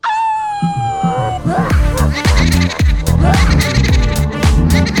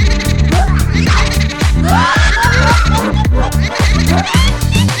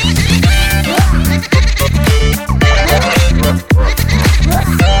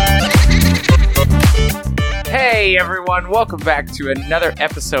Hey everyone, welcome back to another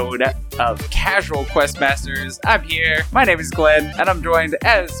episode of Casual Questmasters. I'm here, my name is Glenn, and I'm joined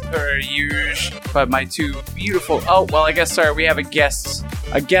as per usual by my two beautiful, we have a guest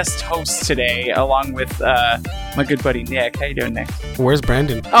host today, along with my good buddy Nick. How you doing, Nick? Where's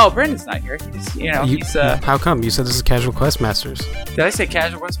Brandon? Oh, Brandon's not here. He's How come? You said this is Casual Questmasters. Did I say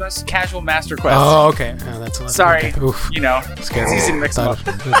Casual Questmasters? Casual Master Quest. Oh, okay. Oh, that's a lot. Sorry. Okay. Oof. It's easy to mix them up.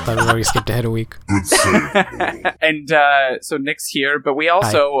 I thought we already skipped ahead a week. And so Nick's here, but we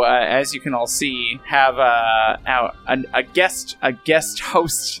also, as you can all see, have a guest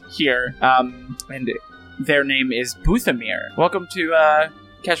host here, and their name is Boothamir. Welcome to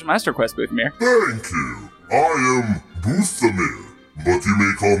Casual Master Quest, Boothamir. Thank you. I am Boothamir, but you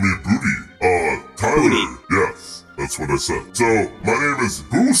may call me Booty. Tyler. Booty. Yes, that's what I said. So, my name is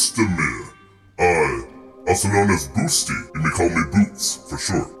Boostamir. Also known as Boosty. You may call me Boots, for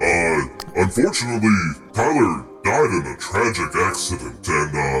sure. Unfortunately, Tyler died in a tragic accident,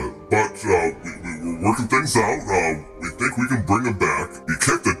 and, we're working things out. We think we can bring him back. He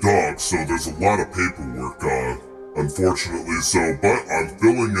kicked a dog, so there's a lot of paperwork, unfortunately, but I'm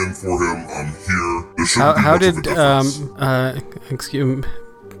filling in for him. I'm here. There shouldn't be much of a difference. Excuse me,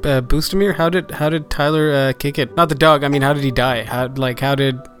 Boostamir, how did Tyler kick it? Not the dog. I mean, how did he die? How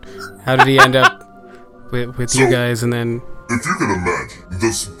did he end up with you guys? And then, if you can imagine,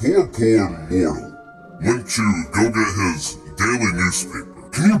 this poor mortal went to go get his daily newspaper.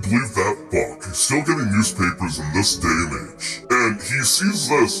 Can you believe that? Fuck, he's still getting newspapers in this day and age. And he sees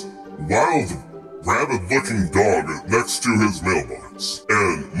this wild, rabid-looking dog next to his mailbox.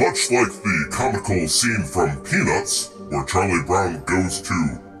 And much like the comical scene from Peanuts, where Charlie Brown goes to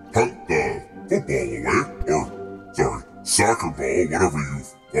hunt the football away, soccer ball, whatever you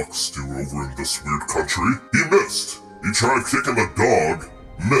fucks do over in this weird country, he missed. He tried kicking a dog,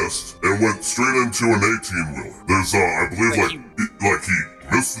 missed, and went straight into an 18-wheeler. There's, I believe, he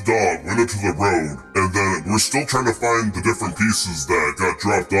missed the dog, went into the road, and then we're still trying to find the different pieces that got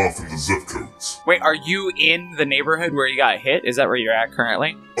dropped off in the zip codes. Wait, are you in the neighborhood where you got hit? Is that where you're at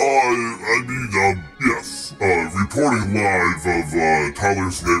currently? Yes. Reporting live of,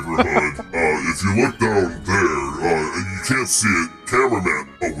 Tyler's neighborhood. If you look down there, you can't see it. Cameraman.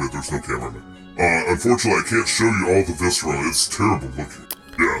 Oh, wait, there's no cameraman. Unfortunately, I can't show you all the viscera. It's terrible looking.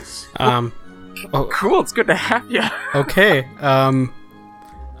 Yes. Cool, it's good to have you. Okay,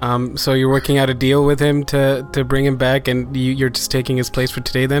 so you're working out a deal with him to bring him back, and you're just taking his place for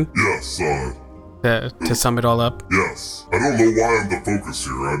today then? Yes, to sum it all up? Yes. I don't know why I'm the focus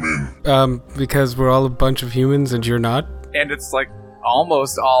here, I mean... because we're all a bunch of humans and you're not? And it's like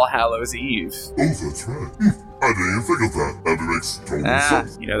almost All Hallows Eve. Oh, that's right. I didn't even think of that. That makes total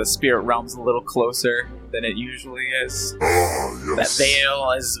sense. The spirit realm's a little closer than it usually is. Yes. That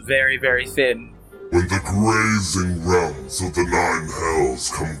veil is very, very thin. When the grazing realms of the Nine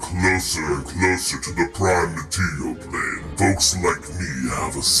Hells come closer and closer to the prime material plane, folks like me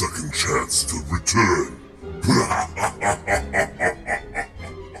have a second chance to return.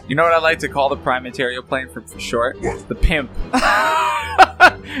 You know what I like to call the prime material plane for short? What? The pimp.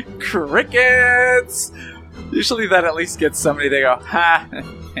 Crickets! Usually that at least gets somebody to go, ha,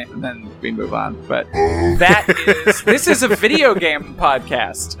 and then we move on. But this is a video game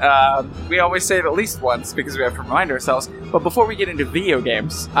podcast. We always say it at least once because we have to remind ourselves. But before we get into video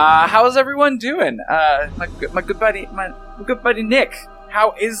games, how's everyone doing? My good buddy Nick,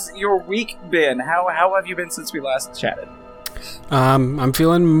 how is your week been? How have you been since we last chatted? I'm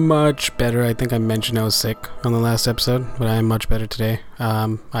feeling much better. I think I mentioned I was sick on the last episode, but I am much better today.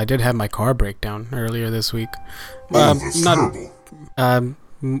 I did have my car break down earlier this week. That's terrible.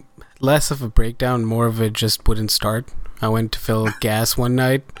 Less of a breakdown, more of it just wouldn't start. I went to fill gas one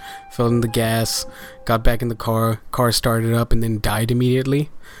night, filled in the gas, got back in the car started up and then died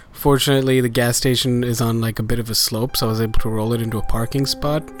immediately. Fortunately, the gas station is on like a bit of a slope, so I was able to roll it into a parking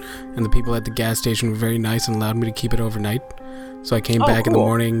spot, and the people at the gas station were very nice and allowed me to keep it overnight. So I came back in the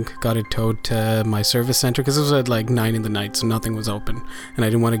morning, got it towed to my service center, because it was at like 9 in the night, so nothing was open. And I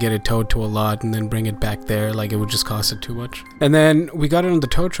didn't want to get it towed to a lot and then bring it back there, like it would just cost it too much. And then we got it on the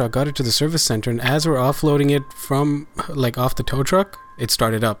tow truck, got it to the service center, and as we're offloading it from, like, off the tow truck, it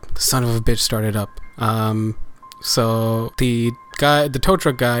started up. The son of a bitch started up. So the tow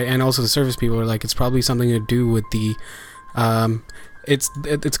truck guy, and also the service people were like, it's probably something to do with the,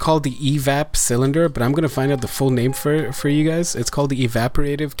 It's called the evap cylinder, but I'm gonna find out the full name for you guys. It's called the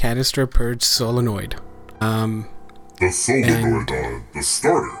evaporative canister purge solenoid. The solenoid, the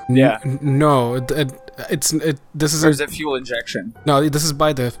starter. Yeah. No, this is. Or is it fuel injection? No, this is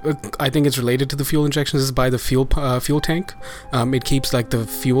by the. I think it's related to the fuel injection. This is by the fuel tank. It keeps like the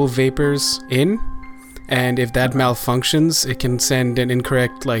fuel vapors in, and if that malfunctions, it can send an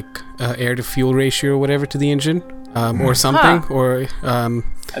incorrect air to fuel ratio or whatever to the engine, or something, or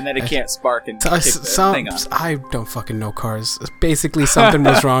and then it can't spark and kick the thing on. I don't fucking know cars. Basically, something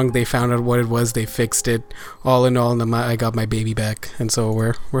was wrong. They found out what it was. They fixed it. All in all, and I got my baby back, and so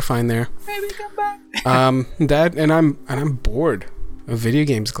we're fine there. Baby, come back. That and I'm bored of video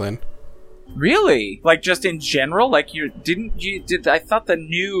games, Glenn. Really? Like, just in general? Like, I thought the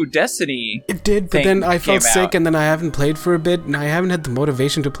new Destiny It did, but then I felt sick, out. and then I haven't played for a bit, and I haven't had the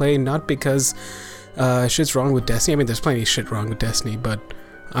motivation to play, not because shit's wrong with Destiny. I mean, there's plenty of shit wrong with Destiny, but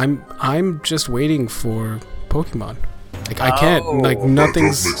I'm just waiting for Pokemon. Like, I can't, like,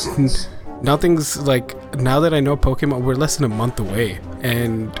 nothing's, like, now that I know Pokemon, we're less than a month away,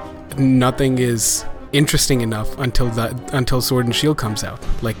 and nothing is interesting enough until Sword and Shield comes out.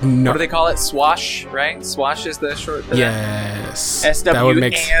 Like, no. What do they call it? Swash, right? Swash is the short. Yes. SW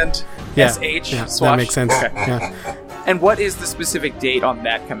and SH. Yeah, Swash. that makes sense. Okay. Yeah. And what is the specific date on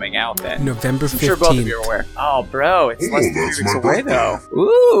that coming out then? November 15th. I'm sure both of you are aware. Oh, bro, it's less than 2 that's weeks my away birthday. though.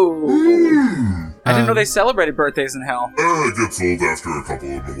 Ooh. I didn't know they celebrated birthdays in hell. It gets old after a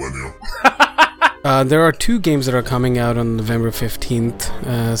couple of millennia. There are 2 games that are coming out on November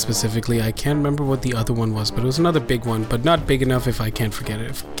 15th, specifically. I can't remember what the other one was, but it was another big one, but not big enough if I can't forget it,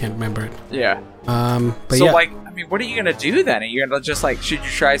 if I can't remember it. Yeah. But so, yeah. like, I mean, what are you going to do then? Are you going to just, like, should you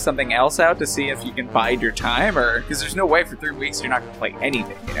try something else out to see if you can bide your time? Or, because there's no way for 3 weeks you're not going to play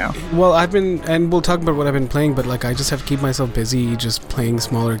anything, you know? Well, and we'll talk about what I've been playing, but, like, I just have to keep myself busy just playing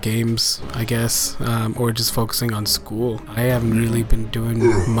smaller games, I guess, or just focusing on school. I haven't really been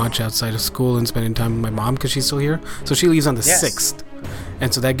doing much outside of school and spending time with my mom because she's still here. So she leaves on the 6th.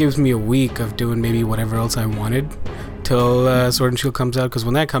 And so that gives me a week of doing maybe whatever else I wanted till Sword and Shield comes out, because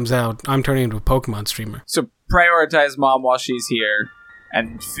when that comes out, I'm turning into a Pokemon streamer. So prioritize mom while she's here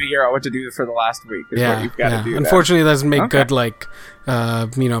and figure out what to do for the last week is what you've got to do. Unfortunately, it doesn't make good, like, for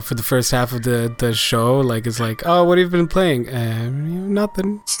the first half of the show, like, it's like, oh, what have you been playing?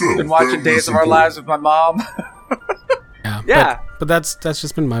 Nothing. Still, been watching Days of Our Lives with my mom. Yeah. But that's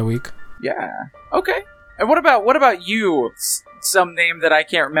just been my week. Yeah. Okay. And what about you? Some name that I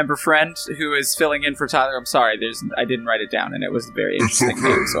can't remember, friend, who is filling in for Tyler. I'm sorry, I didn't write it down, and it was a very interesting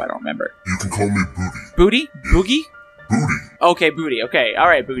name, so I don't remember. You can call me Booty. Booty? Yes. Boogie? Booty. Okay, Booty. Okay, all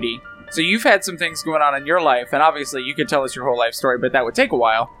right, Booty. So you've had some things going on in your life, and obviously you could tell us your whole life story, but that would take a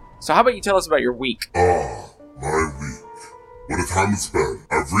while. So how about you tell us about your week? My week. What a time it's been.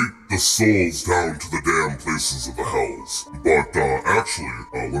 I've reaped the souls down to the damn places of the hells. But, actually,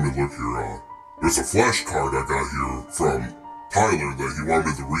 let me look here, there's a flashcard I got here from Tyler that he wanted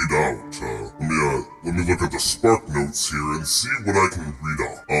me to read out. Let me look at the Spark Notes here and see what I can read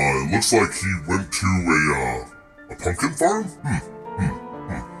out. It looks like he went to a pumpkin farm?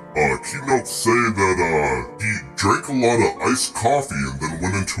 Keynotes say that, he drank a lot of iced coffee and then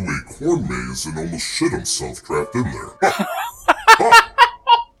went into a corn maze and almost shit himself trapped in there.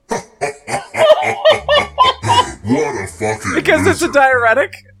 What a fucking Because it's a loser.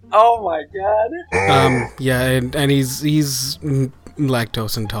 diuretic? Oh my god. Yeah, and he's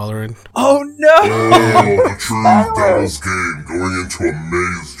lactose intolerant. Oh no! Oh, the true devil's game, going into a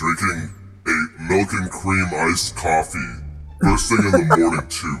maze, drinking a milk and cream iced coffee. First thing in the morning,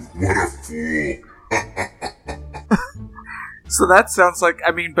 too. What a fool. So that sounds like,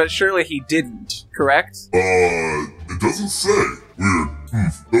 but surely he didn't, correct? It doesn't say. Weird.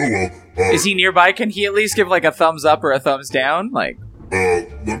 Oh well. Is he nearby? Can he at least give like a thumbs up or a thumbs down? Like, let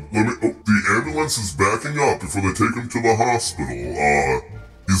me, the ambulance is backing up before they take him to the hospital.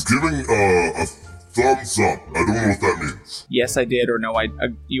 He's giving, a thumbs up. I don't know what that means. yes, I did, or no,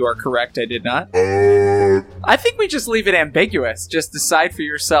 you are correct, I did not. I think we just leave it ambiguous. Just decide for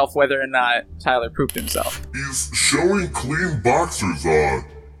yourself whether or not Tyler pooped himself. He's showing clean boxers,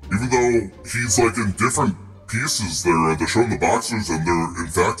 even though he's like in different pieces. They're showing the boxers and they're in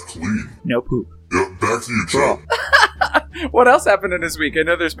fact clean. No poop. Yeah, back to you, Joe. What else happened in his week? I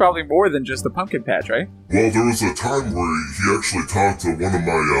know there's probably more than just the pumpkin patch, right? Well, there was a time where he actually talked to one of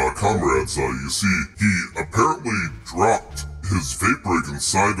my comrades. You see, he apparently dropped his vape rig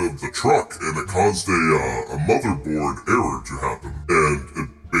inside of the truck, and it caused a motherboard error to happen. And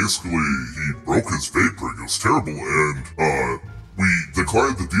basically, he broke his vape rig. It was terrible, and we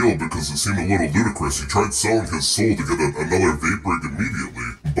declined the deal because it seemed a little ludicrous. He tried selling his soul to get another vape rig immediately,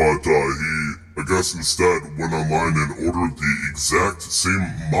 but he, I guess, instead went online and ordered the exact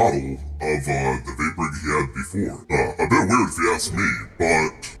same model of the vape rig he had before. A bit weird if you ask me,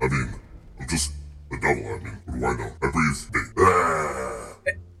 but, I'm just the devil. What do I know? I breathe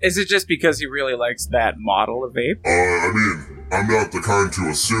vape. Is it just because he really likes that model of vape? I'm not the kind to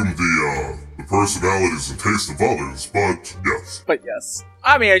assume the personalities and taste of others, but yes. But yes.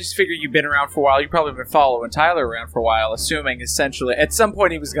 I mean, I just figured you've been around for a while. You've probably been following Tyler around for a while, assuming essentially at some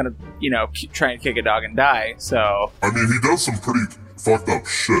point he was going to, try and kick a dog and die, so... I mean, he does some pretty fucked up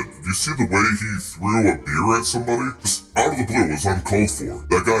shit. Did you see the way he threw a beer at somebody? Just out of the blue, it was uncalled for.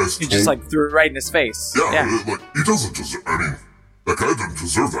 That guy is He just, threw it right in his face. Yeah. He doesn't deserve... I mean, that guy didn't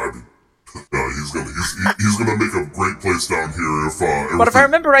deserve that. I mean, he's gonna make a great place down here if But if I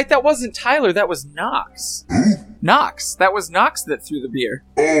remember right, that wasn't Tyler, that was Knox. Who? Knox. That was Knox that threw the beer.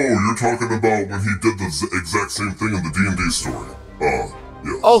 Oh, you're talking about when he did the exact same thing in the D&D story. Yes.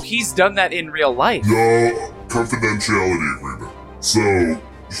 Oh, he's done that in real life. No, confidentiality agreement. So,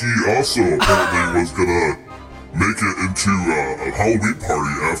 he also apparently was gonna make it into a Halloween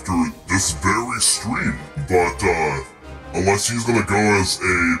party after this very stream. But, unless he's gonna go as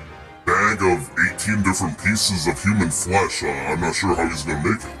a bag of 18 different pieces of human flesh, I'm not sure how he's gonna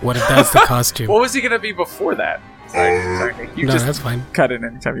make it. What if that's the costume? What was he gonna be before that? Sorry. You no, just that's fine. cut in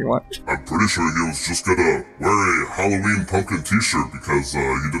anytime you want. I'm pretty sure he was just gonna wear a Halloween pumpkin t-shirt because he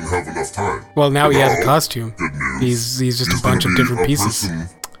didn't have enough time. Well, now he has a costume. Good news. He's just a bunch of different pieces.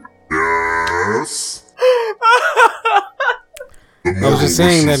 Yes. I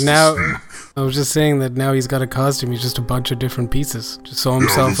was just saying that now he's got a costume. He's just a bunch of different pieces. Just sew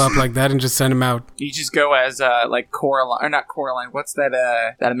himself up like that and just send him out. You just go as Coraline, or not Coraline. What's that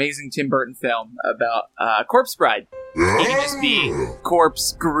amazing Tim Burton film about Corpse Bride? Yeah. You can just be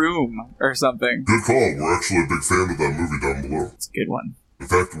Corpse Groom or something. Good call. We're actually a big fan of that movie down below. It's a good one. In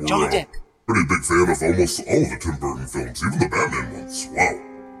fact, we're Johnny Depp. pretty big fan of almost all of the Tim Burton films, even the Batman ones. Wow.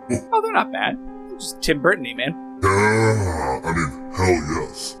 Oh, they're not bad. They're just Tim Burton-y, man. Yeah, I mean, hell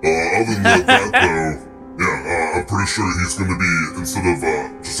yes. Other than that, though, yeah, I'm pretty sure he's gonna be, instead of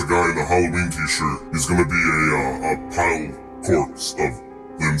just a guy in a Halloween t-shirt, he's gonna be a pile corpse of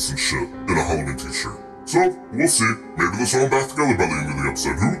limbs and shit in a Halloween t-shirt. So, we'll see. Maybe they'll show him back together by the end of the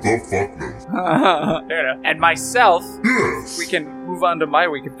episode. Who the fuck knows? Fair enough. And myself, Yes. we can move on to my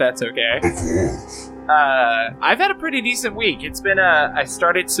week if that's okay. Of course. I've had a pretty decent week. It's been I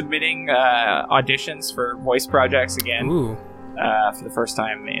started submitting auditions for voice projects again. Ooh. For the first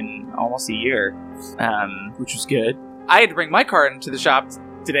time in almost a year, which was good. I had to bring my car into the shop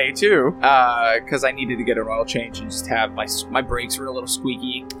today too, because I needed to get an oil change and just have my brakes were a little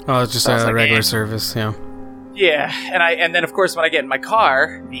squeaky. Oh, it's just a regular service, yeah. Yeah, and then of course when I get in my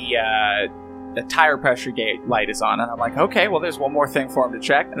car, the tire pressure gate light is on, and I'm like, okay, well there's one more thing for them to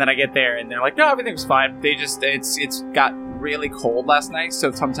check. And then I get there and they're like, no, everything's fine. It's got really cold last night,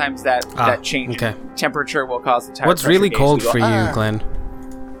 so sometimes that change in temperature will cause the tire What's pressure really gauge cold to go, for you, Glenn?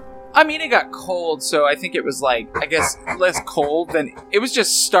 I mean, it got cold, so I think it was less cold than it was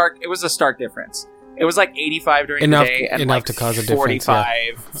just stark. It was a stark difference. It was 85 during the day and enough to cause a difference.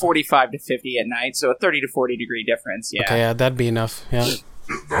 45 to 50 at night, so a 30 to 40 degree difference. Yeah. Okay, yeah, that'd be enough. Yeah.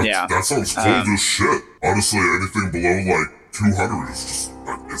 That sounds cold as shit. Honestly, anything below 200 is just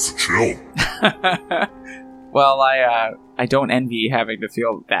it's a chill. Well, I don't envy having to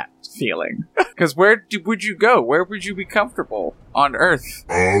feel that feeling. Because where would you go? Where would you be comfortable on Earth?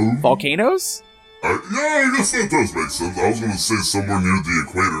 Volcanoes? Yeah, I guess that does make sense. I was going to say somewhere near the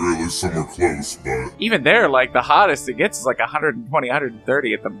equator, or at least somewhere close, but... Even there, the hottest it gets is 120,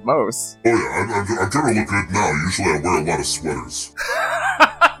 130 at the most. Oh yeah, I'm trying to look good now. Usually I wear a lot of sweaters.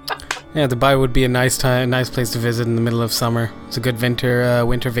 Yeah, Dubai would be a nice place to visit in the middle of summer. It's a good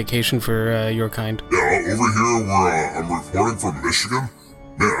winter vacation for your kind. Yeah, over here where I'm reporting from Michigan,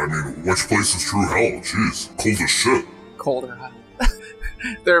 man, I mean, which place is true hell? Jeez, cold as shit. Cold or hot.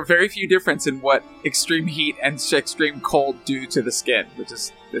 There are very few difference in what extreme heat and extreme cold do to the skin, it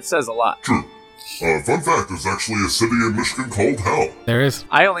says a lot. True. Fun fact, there's actually a city in Michigan called Hell. There is.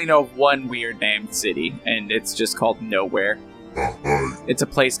 I only know of one weird named city, and it's just called Nowhere. It's a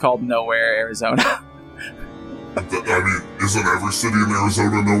place called Nowhere, Arizona. I mean, isn't every city in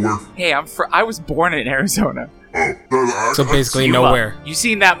Arizona nowhere? Hey, I was born in Arizona. So basically nowhere. You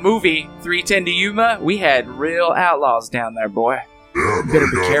seen that movie, 310 to Yuma? We had real outlaws down there, boy. Yeah, you better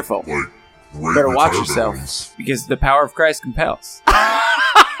be careful. You better watch yourself, because the power of Christ compels.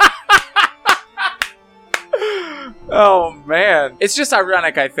 Oh, man. It's just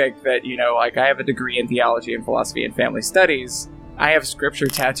ironic, I think, that, I have a degree in theology and philosophy and family studies. I have scripture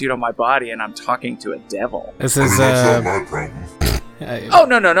tattooed on my body, and I'm talking to a devil. This is, that's not my problem. Oh,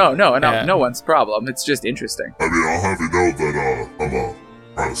 no, no one's problem. It's just interesting. I mean, I'll have you know that, I'm a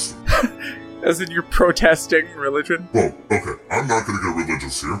Protestant. As in you're protesting religion? Well, okay, I'm not gonna get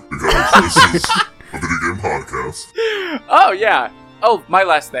religious here, because this is a video game podcast. Oh, yeah. Oh, my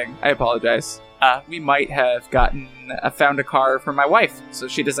last thing. I apologize. we might have found a car for my wife, so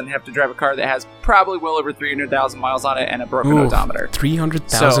she doesn't have to drive a car that has probably well over 300,000 miles on it and a broken odometer.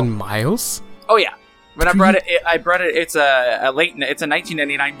 300,000 miles? Oh yeah. When I brought it. It's a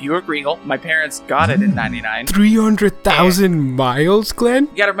 1999 Buick Regal. My parents got it in '99. 300,000 miles, Glenn?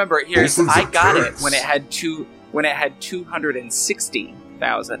 You gotta remember, I got it when it had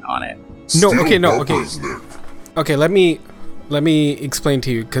 260,000 on it. Okay. Okay, let me explain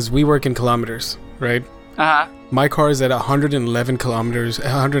to you, because we work in kilometers, right? My car is at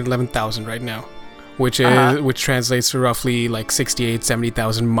 111,000 right now, which translates to roughly like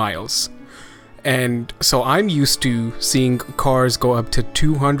 70,000 miles. And so I'm used to seeing cars go up to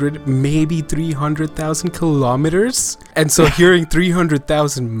 200, maybe 300,000 kilometers. And so hearing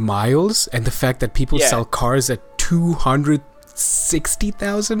 300,000 miles and the fact that people sell cars at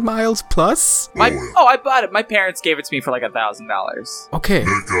 260,000 miles plus. I bought it. My parents gave it to me for like $1,000. Okay. Nick,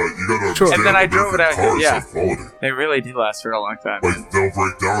 you gotta understand, and then I drove it out here. cars Yeah. have quality. They really do last for a long time. Like, they'll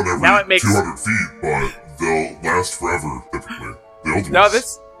break down every Now it makes- 200 feet, but they'll last forever, typically. The old No,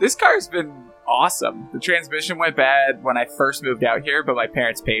 ones. this car's been awesome. The transmission went bad when I first moved out here, but my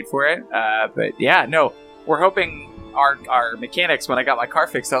parents paid for it. But yeah, no, we're hoping our mechanics, when I got my car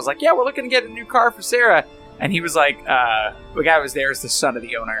fixed, I was like, yeah, we're looking to get a new car for Sarah. And he was like, the guy who was there is the son of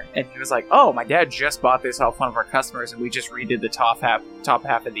the owner. And he was like, oh, my dad just bought this off one of our customers, and we just redid the top half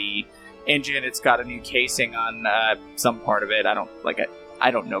of the engine. It's got a new casing on some part of it. I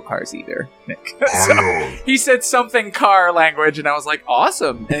don't know cars either, Nick. So he said something car language, and I was like,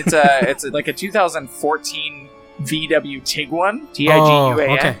 awesome. And it's like a 2014 VW Tiguan,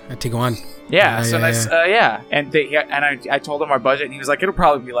 Tiguan. Okay, a Tiguan. Yeah, so nice. Yeah, and I told him our budget, and he was like, it'll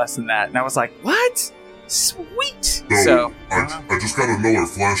probably be less than that. And I was like, what? Sweet. So I just got another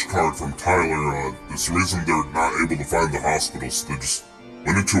flash card from Tyler. For some reason, they're not able to find the hospital, so they just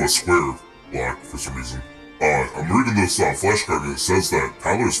went into a square block for some reason. I'm reading this flash card, and it says that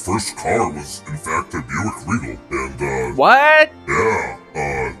Tyler's first car was, in fact, a Buick Regal. And, what? Yeah,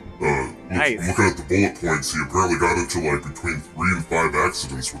 nice. I'm looking at the bullet points. He apparently got into, like, between 3 and 5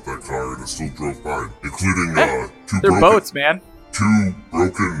 accidents with that car, and it still drove fine. Including, They're boats, man. 2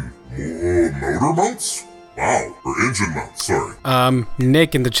 broken motor mounts? Wow. Or engine mounts, sorry.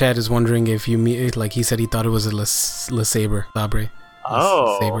 Nick in the chat is wondering if you mean, like, he said he thought it was a LeSabre.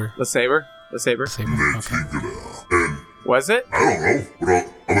 Oh. LeSabre. LeSabre. Okay. And was it? I don't know. But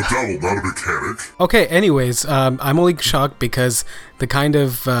I'm a devil, not a mechanic. Okay, anyways, I'm only shocked because the kind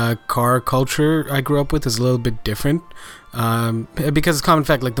of car culture I grew up with is a little bit different. Because it's common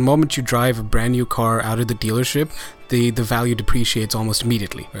fact, like the moment you drive a brand new car out of the dealership, the value depreciates almost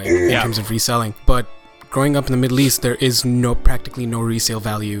immediately, right? In terms of reselling. But growing up in the Middle East, there is practically no resale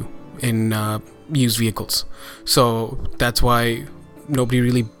value in used vehicles. So that's why nobody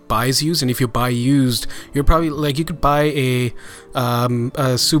really buys used, and if you buy used, you're probably like, you could buy a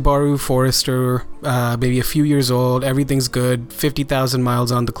Subaru Forester, maybe a few years old, everything's good, 50,000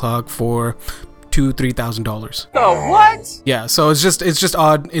 miles on the clock for $2,000-$3,000. Oh, what? Yeah, so it's just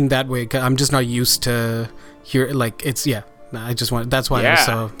odd in that way. 'Cause I'm just not used to hear, like, it's that's why I was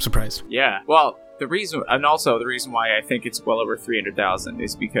so surprised. Yeah. Well, the reason why I think it's well over 300,000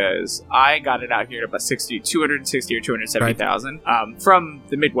 is because I got it out here at about 260 or 270,000 from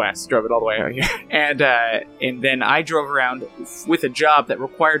the Midwest. Drove it all the way out here, and then I drove around with a job that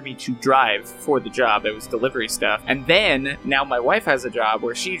required me to drive for the job. It was delivery stuff, and then now my wife has a job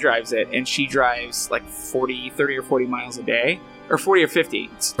where she drives it, and she drives like 30 or 40 miles a day. Or 40 or 50.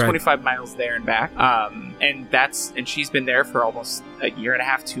 It's 25 miles there and back. And she's been there for almost a year and a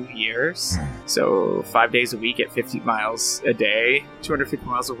half, 2 years. So 5 days a week at 50 miles a day, 250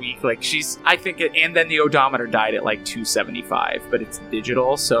 miles a week. Like and then the odometer died at like 275, but it's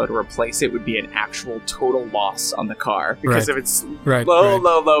digital. So to replace it would be an actual total loss on the car because of its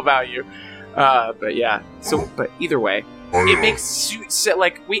low value. But yeah. So, but either way. It makes,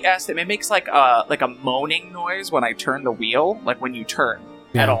 like, we asked him, it makes like a moaning noise when I turn the wheel, like when you turn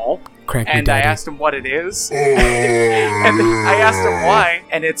at all. And I asked him what it is. And I asked him why,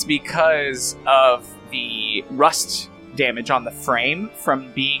 and it's because of the rust damage on the frame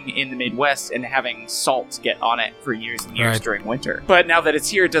from being in the Midwest and having salt get on it for years and years during winter. But now that it's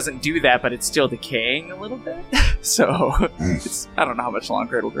here, it doesn't do that, but it's still decaying a little bit. So I don't know how much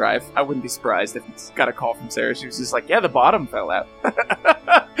longer it'll drive. I wouldn't be surprised if it's got a call from Sarah. She was just like, yeah, the bottom fell out.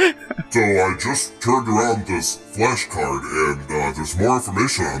 So I just turned around this flash card, and there's more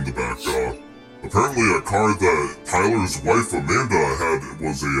information on the back. Apparently a car that Tyler's wife Amanda had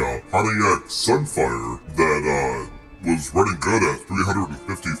was a Pontiac Sunfire that was running good at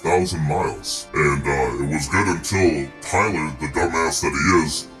 350,000 miles. And it was good until Tyler, the dumbass that he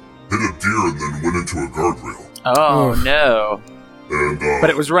is, hit a deer and then went into a guardrail. Oh, no. And, But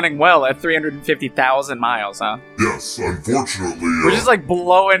it was running well at 350,000 miles, huh? yes, unfortunately... Which is like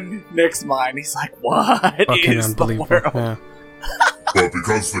blowing Nick's mind. He's like, what Fucking is the unbelievable. world? Yeah. But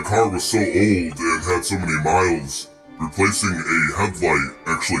because the car was so old and had so many miles, replacing a headlight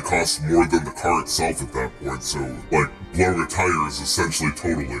actually cost more than the car itself at that point, so, like, blowing a tire is essentially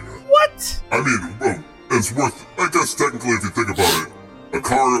totaling it. What? I mean, well, it's worth, I guess technically if you think about it, a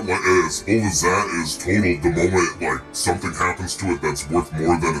car like, as old as that is totaled the moment, like, something happens to it that's worth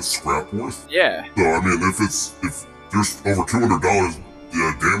more than its scrap worth. Yeah. So, I mean, if there's over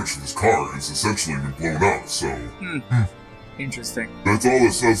 $200 damage to this car, it's essentially been blown up, so... Interesting. That's all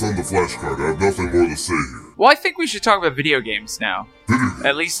it says on the flash card. I have nothing more to say here. Well, I think we should talk about video games now. Video games.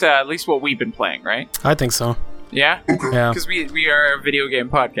 At least what we've been playing, right? I think so. Yeah? Okay. Yeah. Because we are a video game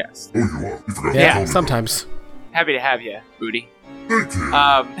podcast. Oh, you are? You forgot to Yeah, tell me sometimes. Happy to have you, Booty. that. Thank you.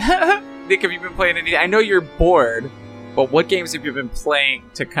 Nick, have you been playing any? I know you're bored, but what games have you been playing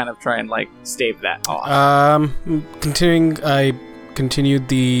to kind of try and like stave that off? I continued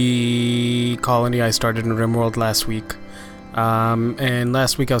the colony I started in RimWorld last week. And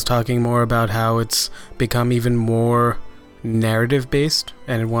last week I was talking more about how it's become even more narrative based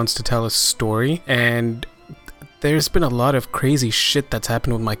and it wants to tell a story, and there's been a lot of crazy shit that's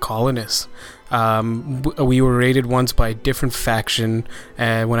happened with my colonists. We were raided once by a different faction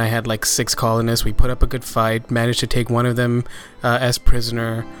when I had like 6 colonists. We put up a good fight, managed to take one of them as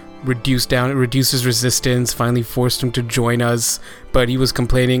prisoner, reduce his resistance, finally forced him to join us, but he was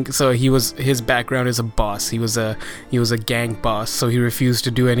complaining. So his background is a boss. He was a gang boss, so he refused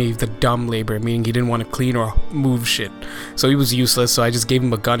to do any of the dumb labor, meaning he didn't want to clean or move shit. So he was useless, so I just gave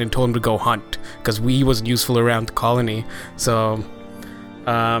him a gun and told him to go hunt, because he wasn't useful around the colony. So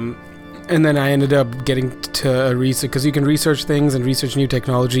and then I ended up getting to research, because you can research things and research new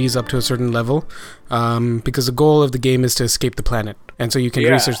technologies up to a certain level, because the goal of the game is to escape the planet. And so you can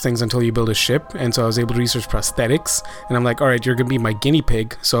research things until you build a ship. And so I was able to research prosthetics. And I'm like, all right, you're going to be my guinea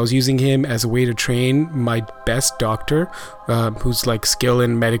pig. So I was using him as a way to train my best doctor, whose like skill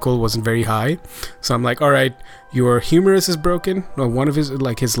in medical wasn't very high. So I'm like, all right, your humerus is broken. Well, one of his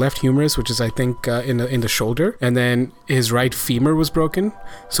left humerus, which is I think in the shoulder, and then his right femur was broken.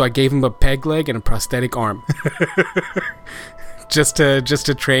 So I gave him a peg leg and a prosthetic arm. just to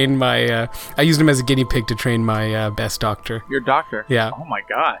train my I used him as a guinea pig to train my best doctor. Your doctor? Yeah. Oh my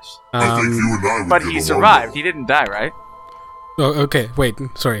gosh. I think you and I would But get he along survived. well. He didn't die, right? Oh, okay. Wait.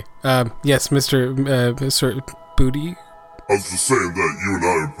 Sorry. Yes, Mr. Booty. I was just saying that you and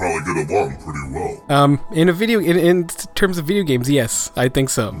I would probably get along pretty well. In terms of video games, yes, I think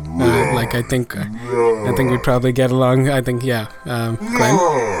so. I think we'd probably get along. I think, yeah. Glenn?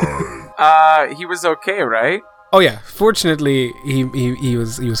 Right. He was okay, right? Oh yeah. Fortunately, he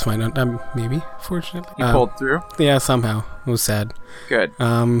was fine. Maybe. Fortunately, He pulled through. Yeah, somehow. It was sad. Good.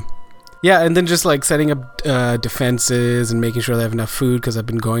 Yeah, and then just like setting up defenses and making sure they have enough food, because I've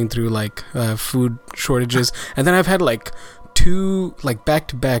been going through like food shortages, and then I've had like back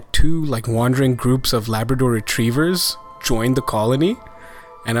to back two wandering groups of Labrador retrievers join the colony,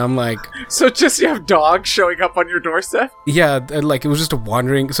 and I'm like, So just you have dogs showing up on your doorstep? yeah, it was just a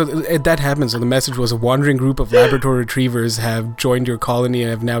wandering. So that happened. So the message was, a wandering group of Labrador retrievers have joined your colony and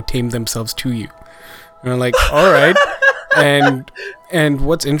have now tamed themselves to you. And I'm like, all right. And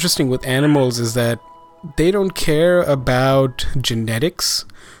what's interesting with animals is that they don't care about genetics.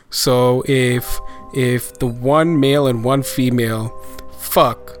 So if the one male and one female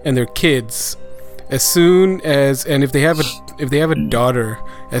fuck and they're kids, as soon as, and if they have a daughter,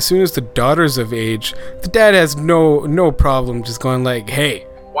 as soon as the daughter's of age, the dad has no problem just going like, hey,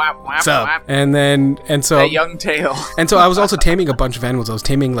 Whap, whap, what's up? whap. And so That young tail. and so I was also taming a bunch of animals. I was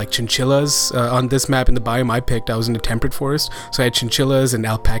taming like chinchillas on this map. In the biome I picked, I was in the temperate forest, so I had chinchillas and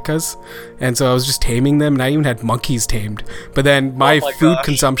alpacas, and so I was just taming them, and I even had monkeys tamed. But then my food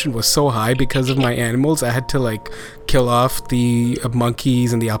consumption was so high because of my animals, I had to like kill off the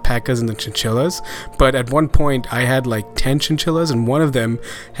monkeys and the alpacas and the chinchillas. But at one point I had like 10 chinchillas, and one of them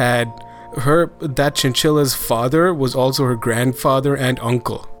had that chinchilla's father was also her grandfather and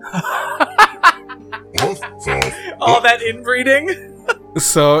uncle. What the? All that inbreeding?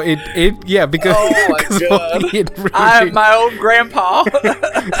 So it because, Oh my because of all the inbreeding. I have my own grandpa.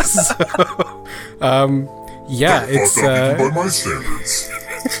 So, yeah, That's it's fucked up even by my standards.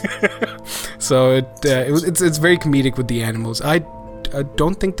 so it's very comedic with the animals. I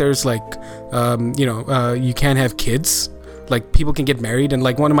don't think there's like you can't have kids. Like, people can get married, and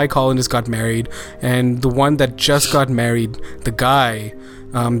like one of my colonists got married, and the one that just got married, the guy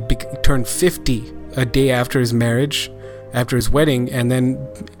turned 50 a day after his marriage, after his wedding, and then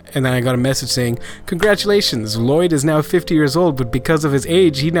and then I got a message saying, "Congratulations, Lloyd is now 50 years old, but because of his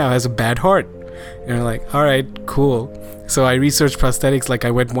age, he now has a bad heart." And I'm like, all right, cool. So I researched prosthetics. Like,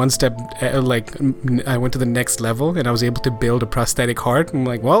 I went one step, I went to the next level, and I was able to build a prosthetic heart. I'm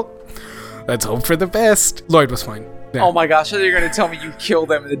like, well, let's hope for the best. Lloyd was fine. Yeah. Oh my gosh, so you're going to tell me you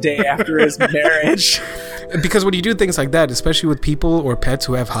killed him the day after his marriage? Because when you do things like that, especially with people or pets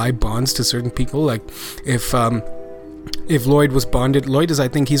who have high bonds to certain people, like if Lloyd was bonded, Lloyd is, I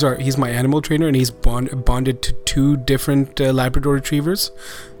think he's my animal trainer, and he's bonded to 2 different Labrador retrievers.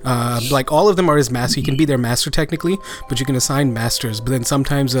 Like, all of them are his master. He can be their master technically, but you can assign masters. But then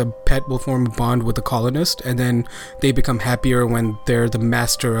sometimes a pet will form a bond with a colonist, and then they become happier when they're the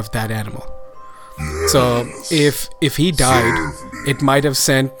master of that animal. So if he died, it might have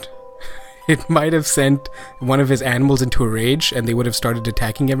sent one of his animals into a rage, and they would have started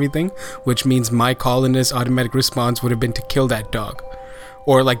attacking everything, which means my colonist's automatic response would have been to kill that dog.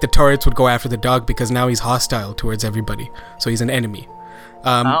 Or like the turrets would go after the dog because now he's hostile towards everybody, so he's an enemy.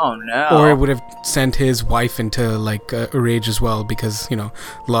 Oh no. Or it would have sent his wife into like a rage as well because, you know,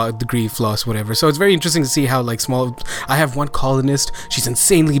 the grief, loss, whatever. So it's very interesting to see how like I have one colonist, she's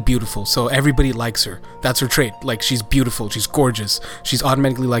insanely beautiful, so everybody likes her. That's her trait. Like, she's beautiful, she's gorgeous, she's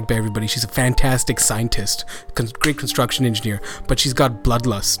automatically liked by everybody. She's a fantastic scientist, great construction engineer, but she's got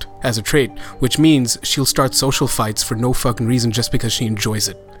bloodlust as a trait, which means she'll start social fights for no fucking reason just because she enjoys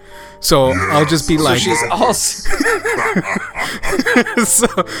it. So I'll just be like, so she's also so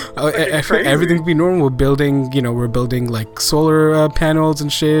everything will be normal. We're building like solar panels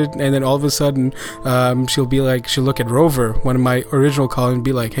and shit, and then all of a sudden she'll look at Rover, one of my original colonists, and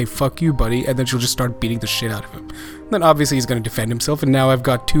be like, "Hey, fuck you, buddy," and then she'll just start beating the shit out of him. And then obviously he's going to defend himself, and now I've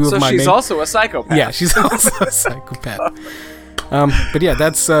got 2 of my So she's also a psychopath. Yeah, she's also a psychopath. But yeah,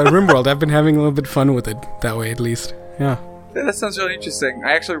 that's RimWorld. I've been having a little bit fun with it that way, at least. Yeah. Yeah, that sounds really interesting.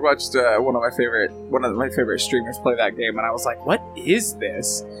 I actually watched one of my favorite streamers play that game, and I was like, "What is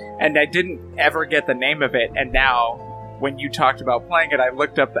this?" And I didn't ever get the name of it. And now, when you talked about playing it, I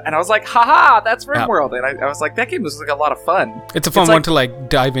looked up and I was like, "Haha, that's RimWorld!" And I was like, "That game was like a lot of fun." It's a fun one to like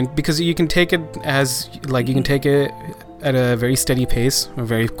dive in because you can take it at a very steady pace, a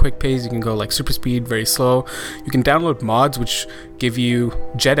very quick pace. You can go like super speed, very slow. You can download mods which give you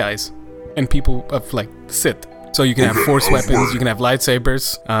Jedis and people of like Sith. So you can have force weapons, you can have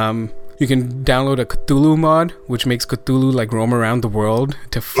lightsabers. You can download a Cthulhu mod, which makes Cthulhu like roam around the world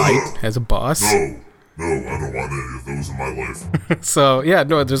to fight as a boss. No, I don't want any of those in my life. So yeah,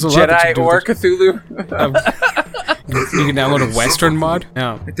 no, there's a lot that you Jedi or Cthulhu. You can download a Western mod.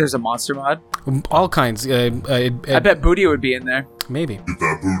 Yeah, There's a monster mod. All kinds. I bet Booty would be in there. Maybe. Get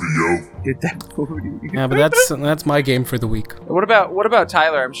that booty, yo. Get that Booty. Yeah, but that's my game for the week. What about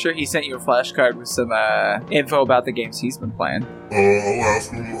Tyler? I'm sure he sent you a flashcard with some info about the games he's been playing. I'll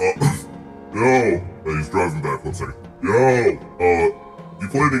ask him. Yo, he's driving back. 1 second. Yo, you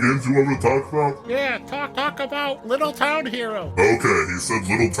play the games you want me to talk about? Yeah, talk about Little Town Hero. Okay, he said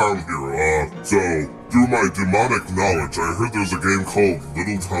Little Town Hero. So, through my demonic knowledge, I heard there's a game called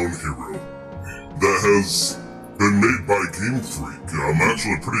Little Town Hero that has been made by Game Freak. I'm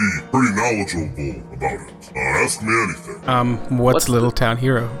actually pretty knowledgeable about it. Ask me anything. What's Little Town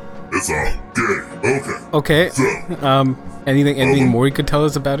Hero? It's a game. Okay. So, anything more you could tell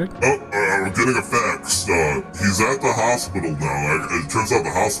us about it? I'm getting a fax. He's at the hospital now. It turns out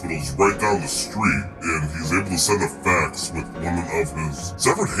the hospital's right down the street, and he's able to send a fax with one of his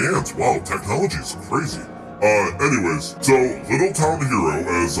severed hands. Wow, technology is crazy. Anyways, so Little Town Hero,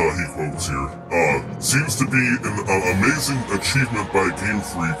 as he quotes here, seems to be an amazing achievement by Game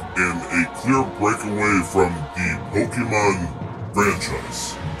Freak and a clear breakaway from the Pokemon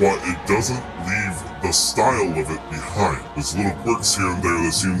franchise, but it doesn't leave the style of it behind. There's little quirks here and there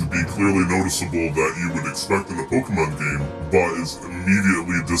that seem to be clearly noticeable that you would expect in a Pokemon game, but is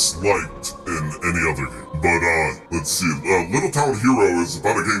immediately disliked in any other game. But, let's see, Little Town Hero is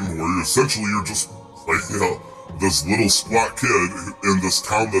about a game where you're just, like, this little squat kid in this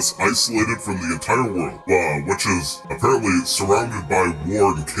town that's isolated from the entire world, which is apparently surrounded by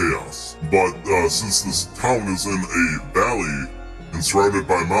war and chaos. But, since this town is in a valley, and surrounded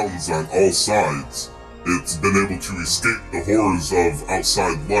by mountains on all sides, it's been able to escape the horrors of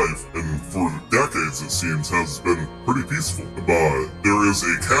outside life, and for decades, it seems, has been pretty peaceful. But there is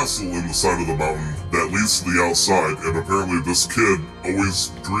a castle in the side of the mountain that leads to the outside, and apparently this kid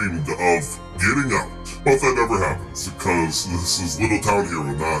always dreamed of getting out. But that never happens, because this is Little Town Hero,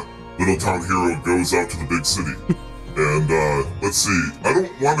 not Little Town Hero goes out to the big city. And, let's see, I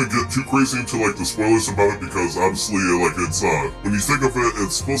don't want to get too crazy into, like, the spoilers about it because, obviously, like, it's, when you think of it,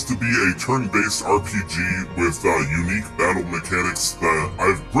 it's supposed to be a turn-based RPG with, unique battle mechanics that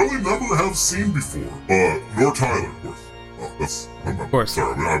I've really never have seen before. Nor Tyler, of course. Oh, that's, Of course.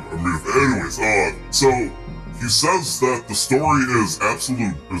 Sorry, I'm anyways, so, he says that the story is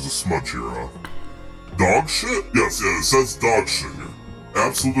absolute, there's a smudge here, dog shit? Yes, yeah, it says dog shit here.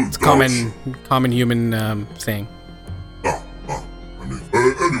 Absolute dog shit. Common human, thing.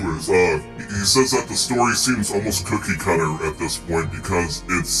 Anyways, he says that the story seems almost cookie cutter at this point because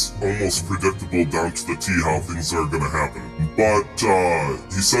it's almost predictable down to the T how things are gonna happen. But,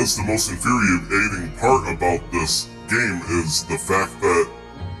 he says the most infuriating part about this game is the fact that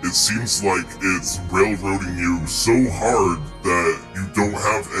it seems like it's railroading you so hard that you don't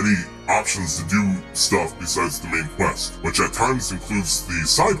have any options to do stuff besides the main quest, which at times includes the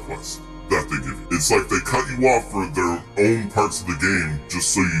side quest that they give you. It's like they cut you off for their own parts of the game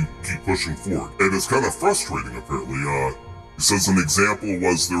just so you keep pushing forward. And it's kind of frustrating, apparently. He says an example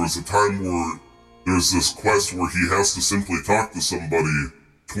was there was a time where there's this quest where he has to simply talk to somebody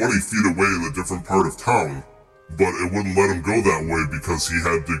 20 feet away in a different part of town, but it wouldn't let him go that way because he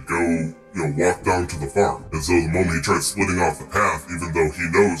had to go, walk down to the farm. And so the moment he tried splitting off the path, even though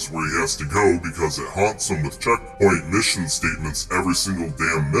he knows where he has to go because it haunts him with checkpoint mission statements every single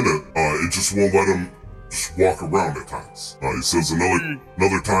damn minute, it just won't let him just walk around at times. He says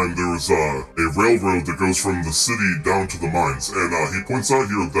another time there was a railroad that goes from the city down to the mines, and he points out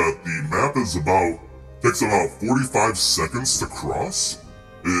here that the map takes about 45 seconds to cross.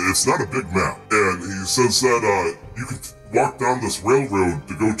 It's not a big map, and he says that you can walk down this railroad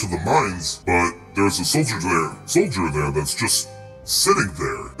to go to the mines, but there's a soldier there that's just sitting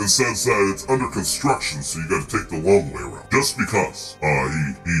there and says that it's under construction, so you gotta take the long way around. Just because.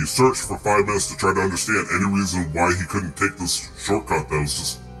 He searched for 5 minutes to try to understand any reason why he couldn't take this shortcut that was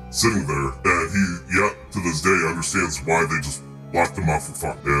just sitting there, and he, yet to this day, understands why they just blocked him off for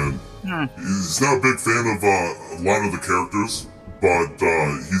fun. And he's not a big fan of a lot of the characters, but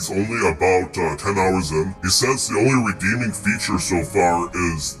he's only about 10 hours in. He says the only redeeming feature so far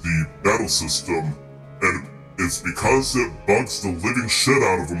is the battle system, and it's because it bugs the living shit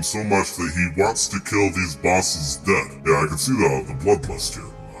out of him so much that he wants to kill these bosses dead. Yeah, I can see the bloodlust here.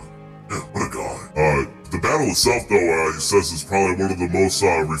 Yeah, what a guy. The battle itself, though, he says is probably one of the most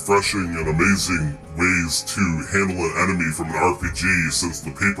refreshing and amazing ways to handle an enemy from an RPG since the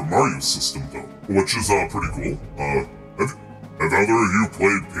Paper Mario system, though, which is pretty cool. Have either of you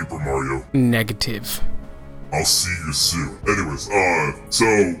played Paper Mario? Negative. I'll see you soon. Anyways, so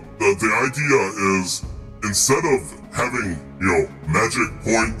the idea is instead of having, magic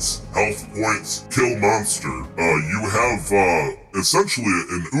points, health points, kill monster, you have essentially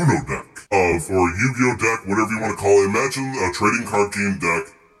an Uno deck, or Yu-Gi-Oh deck, whatever you want to call it. Imagine a trading card game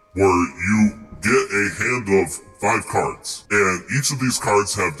deck where you get a hand of 5 cards, and each of these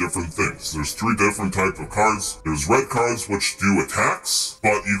cards have different things. There's 3 different types of cards. There's red cards which do attacks,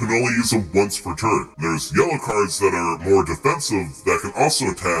 but you can only use them once per turn. There's yellow cards that are more defensive that can also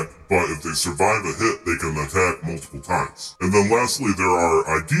attack, but if they survive a hit, they can attack multiple times. And then lastly, there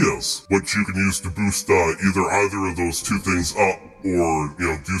are ideas, which you can use to boost either of those 2 things up, or,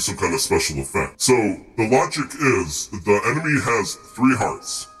 do some kind of special effect. So, the logic is, the enemy has 3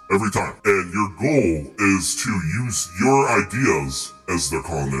 hearts every time, and your goal is to use your ideas, as they're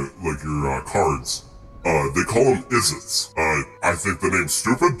calling it, like your cards. They call them Izzets. I think the name's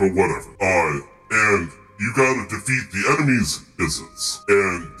stupid, but whatever. And you gotta defeat the enemy's Izzets.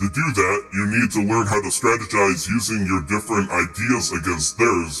 And to do that, you need to learn how to strategize using your different ideas against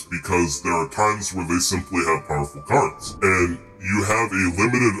theirs, because there are times where they simply have powerful cards. And you have a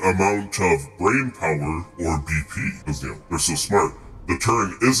limited amount of brain power, or BP, because, they're so smart, to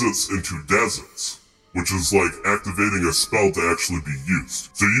turn Izzets into Dazzets, which is like activating a spell to actually be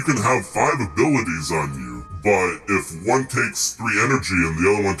used. So you can have 5 abilities on you, but if one takes 3 energy and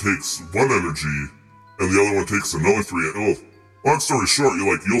the other one takes 1 energy, and the other one takes another 3, long story short,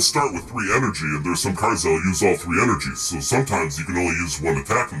 you'll start with 3 energy, and there's some cards that'll use all 3 energies, so sometimes you can only use 1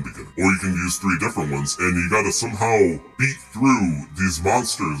 attack in the beginning, or you can use 3 different ones, and you gotta somehow beat through these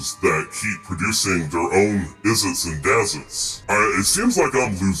monsters that keep producing their own Izzets and Dazzets. It seems like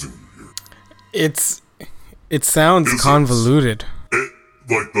I'm losing you here. It sounds Izzets. Convoluted.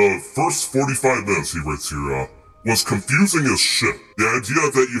 The first 45 minutes, he writes here, was confusing as shit. The idea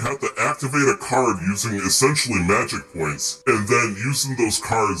that you have to activate a card using essentially magic points, and then using those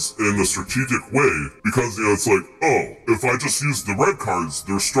cards in a strategic way, because, it's like, if I just use the red cards,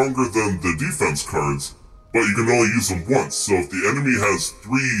 they're stronger than the defense cards, but you can only use them once, so if the enemy has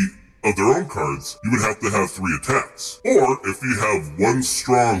 3 of their own cards, you would have to have 3 attacks. Or, if you have one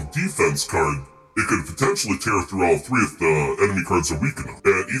strong defense card, it could potentially tear through all 3 if the enemy cards are weak enough.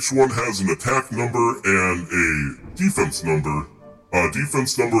 And each one has an attack number and a defense number.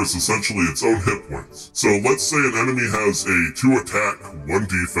 Defense number is essentially its own hit points. So let's say an enemy has a 2 attack, 1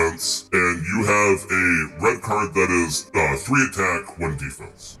 defense, and you have a red card that is 3 attack, 1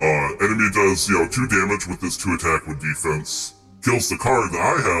 defense. Enemy does, 2 damage with this 2 attack, 1 defense. Kills the card that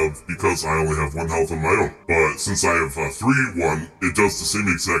I have because I only have 1 health on my own. But since I have 3-1, it does the same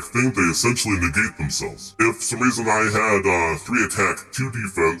exact thing. They essentially negate themselves. If for some reason I had 3 attack, 2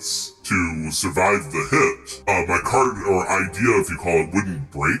 defense to survive the hit, my card or idea, if you call it,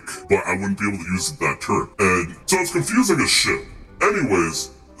 wouldn't break, but I wouldn't be able to use it that turn. And so it's confusing as shit. Anyways,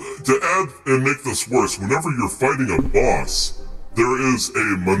 to add and make this worse, whenever you're fighting a boss, there is a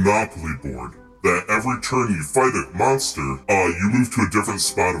Monopoly board. That every turn you fight a monster, you move to a different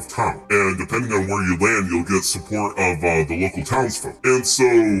spot of town. And depending on where you land, you'll get support of the local townsfolk. And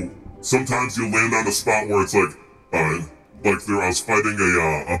so, sometimes you'll land on a spot where it's like I was fighting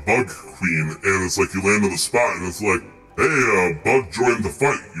a bug queen, and it's like you land on the spot, and it's like, hey, bug joined the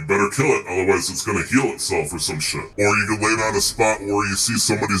fight, you better kill it, otherwise it's gonna heal itself or some shit. Or you can land on a spot where you see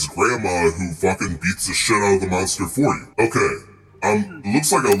somebody's grandma who fucking beats the shit out of the monster for you. Okay.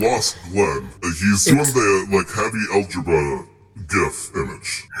 Looks like I lost Glenn. He's doing the, heavy algebra GIF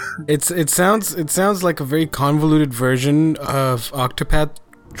image. It sounds like a very convoluted version of Octopath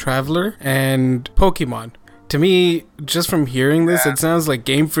Traveler and Pokemon. To me, just from hearing this, it sounds like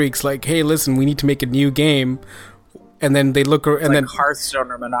Game Freak's like, hey, listen, we need to make a new game. And then they look, and then Hearthstone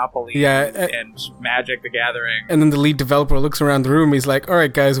or Monopoly, and Magic the Gathering. And then the lead developer looks around the room. He's like, "All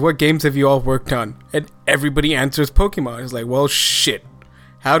right, guys, what games have you all worked on?" And everybody answers Pokemon. He's like, "Well, shit.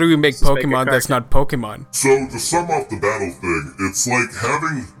 How do we make Pokemon that's not Pokemon?" So to sum up the battle thing, it's like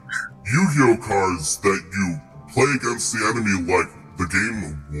having Yu-Gi-Oh cards that you play against the enemy, like the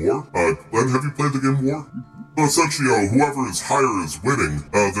game War. Glenn, have you played the game War? Well, essentially, whoever is higher is winning.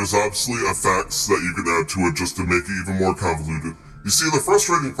 There's obviously effects that you can add to it just to make it even more convoluted. You see, the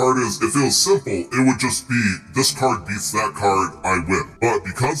frustrating part is, if it was simple, it would just be, this card beats that card, I win. But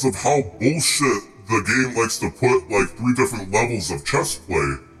because of how bullshit the game likes to put, 3 different levels of chess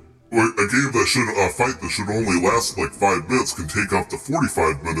play, a game that should, a fight that should only last, 5 minutes can take up to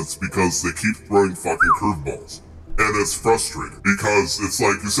 45 minutes because they keep throwing fucking curveballs. And it's frustrating, because it's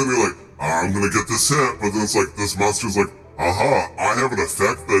like, you're sitting there like, I'm gonna get this hit, but then it's like, this monster's like, aha, I have an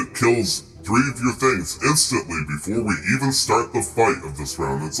effect that kills 3 of your things instantly before we even start the fight of this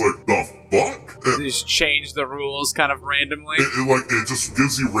round. It's like, the fuck? They just change the rules kind of randomly. It just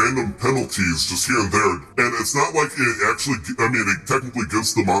gives you random penalties just here and there. And it's not like it actually, it technically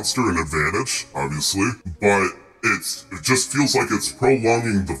gives the monster an advantage, obviously, but it just feels like it's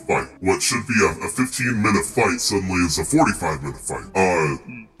prolonging the fight. What should be a 15-minute fight suddenly is a 45-minute fight.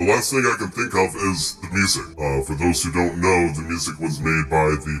 The last thing I can think of is the music. For those who don't know, the music was made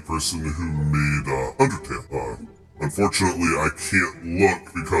by the person who made Undertale. Unfortunately, I can't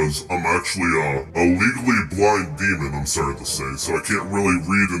look because I'm actually a legally blind demon, I'm sorry to say, so I can't really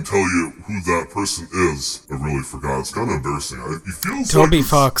read and tell you who that person is. I really forgot. It's kind of embarrassing. It feels Toby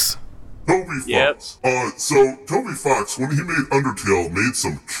Fox. Toby Fox. So Toby Fox, when he made Undertale, made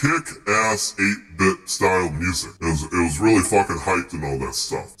some kick-ass 8-bit style music. It was really fucking hyped and all that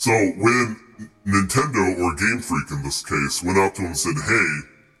stuff. So when Nintendo, or Game Freak in this case, went out to him and said, hey,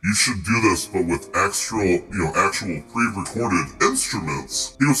 you should do this, but with actual pre-recorded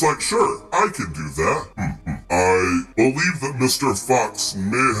instruments, he was like, sure, I can do that. I believe that Mr. Fox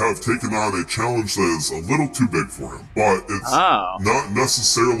may have taken on a challenge that is a little too big for him, but it's not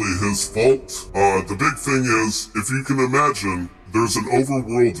necessarily his fault. The big thing is, if you can imagine, there's an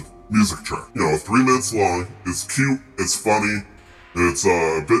overworld music track. 3 minutes long, it's cute, it's funny, it's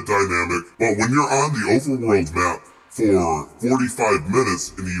a bit dynamic, but when you're on the overworld map for 45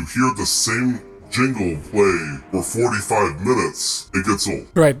 minutes and you hear the same jingle play for 45 minutes, it gets old.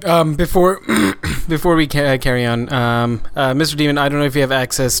 Right. Before we carry on, Mr. Demon, I don't know if you have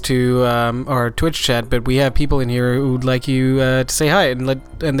access to our Twitch chat, but we have people in here who would like you to say hi, and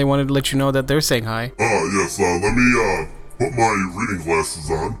they wanted to let you know that they're saying hi. Yes. Let me put my reading glasses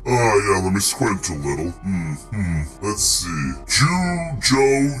on. Let me squint a little. Let's see.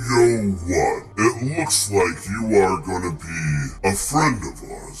 Jujo1. It looks like you are gonna be a friend of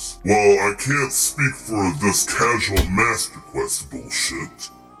ours. While I can't speak for this casual Master Quest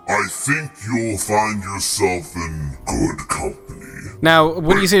bullshit, I think you'll find yourself in good company. Now,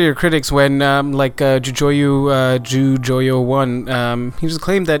 what do you say to your critics when, Jujoyo1, he just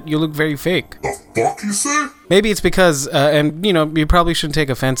claimed that you look very fake? The fuck you say? Maybe it's because, and you know, you probably shouldn't take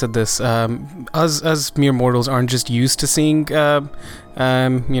offense at this. Us mere mortals aren't just used to seeing,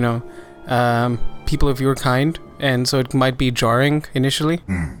 people of your kind, and so it might be jarring initially.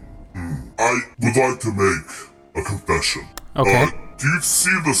 I would like to make a confession. Okay. Do you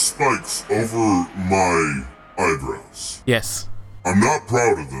see the spikes over my eyebrows? Yes. I'm not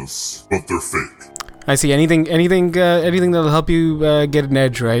proud of this, but they're fake. I see. Anything that'll help you get an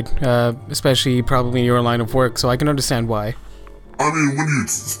edge, right? Especially probably in your line of work, so I can understand why. I mean, when you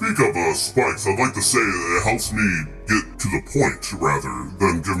speak of spikes, I'd like to say that it helps me get to the point rather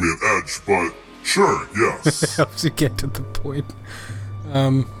than give me an edge, but sure, yes. Helps you get to the point.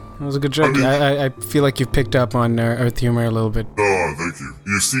 That was a good joke. I feel like you've picked up on Earth humor a little bit. Thank you.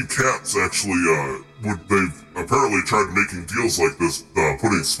 You see, cats actually, they've apparently tried making deals like this,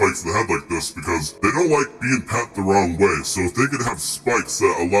 putting spikes in the head like this, because they don't like being pet the wrong way. So if they could have spikes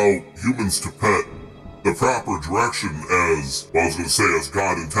that allow humans to pet the proper direction as, well, I was going to say as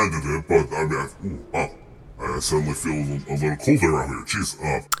God intended it, but I mean, I suddenly feel a little colder out here. Jeez.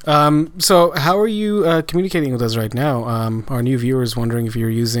 So how are you communicating with us right now? Our new viewers wondering if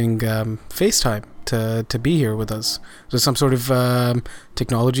you're using FaceTime to be here with us. Is there some sort of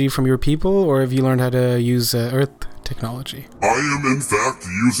technology from your people, or have you learned how to use Earth technology? I am in fact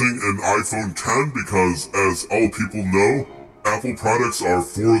using an iPhone 10 because, as all people know, Apple products are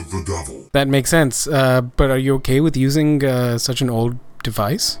for the devil. That makes sense. But are you okay with using such an old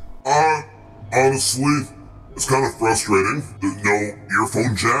device? Honestly, it's kind of frustrating. There's no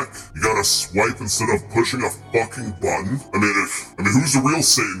earphone jack. You gotta swipe instead of pushing a fucking button. I mean, who's the real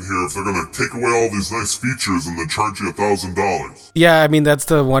Satan here if they're gonna take away all these nice features and then charge you $1,000? Yeah, I mean, that's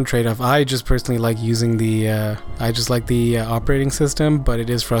the one trade-off. I just personally like using the operating system, but it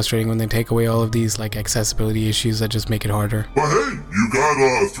is frustrating when they take away all of these, like, accessibility issues that just make it harder. But hey, you got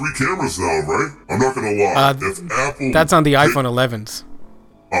 3 cameras now, right? I'm not gonna lie. If Apple... That's on the iPhone 11s.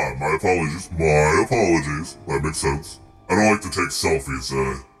 My apologies. That makes sense. I don't like to take selfies. I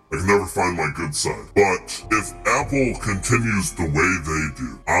can never find my good side. But if Apple continues the way they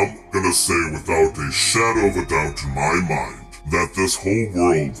do, I'm gonna say without a shadow of a doubt in my mind that this whole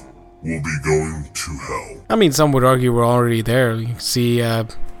world will be going to hell. I mean, some would argue we're already there. You see, I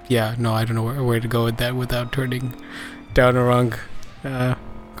don't know where to go with that without turning down a wrong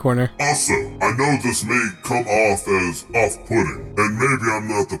corner. Also, I know this may come off as off-putting, and maybe I'm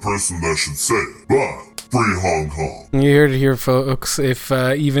not the person that should say it, but free Hong Kong. You heard it here, folks. If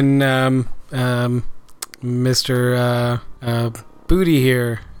even Mr. Booty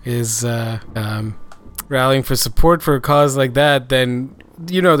here is rallying for support for a cause like that, then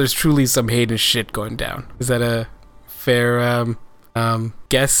you know there's truly some heinous shit going down. Is that a fair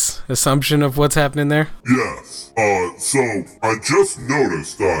assumption of what's happening there? Yes. So I just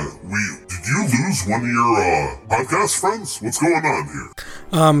noticed, did you lose one of your podcast friends? What's going on here?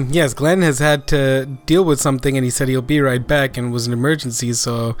 Yes, Glenn has had to deal with something, and he said he'll be right back, and it was an emergency,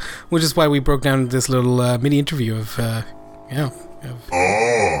 so, which is why we broke down this little mini interview of, now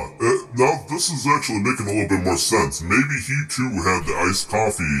this is actually making a little bit more sense. Maybe he too had the iced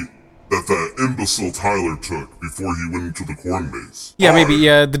coffee that imbecile Tyler took before he went into the corn maze. Yeah, maybe.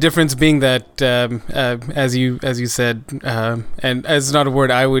 Yeah, the difference being that, as you said, and it's not a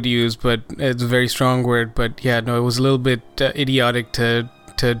word I would use, but it's a very strong word. But yeah, no, it was a little bit idiotic to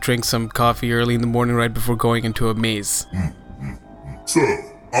drink some coffee early in the morning right before going into a maze. So,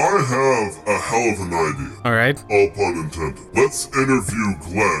 I have a hell of an idea. All right. All pun intended. Let's interview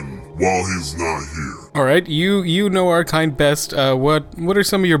Glenn while he's not here. All right. You know our kind best. What are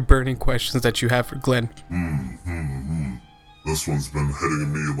some of your burning questions that you have for Glenn? This one's been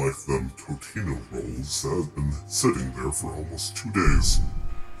hitting me like them Totino rolls that have been sitting there for almost 2 days.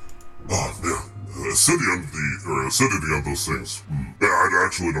 Oh man, acidity on those things. Yeah, I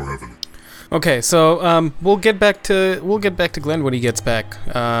actually don't have any. Okay, so we'll get back to Glenn when he gets back.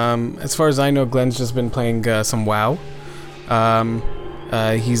 As far as I know, Glenn's just been playing some WoW. I've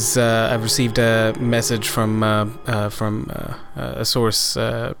received a message from a source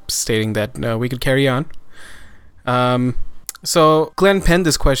stating that we could carry on. So Glenn penned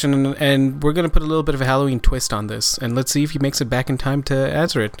this question, and we're going to put a little bit of a Halloween twist on this, and let's see if he makes it back in time to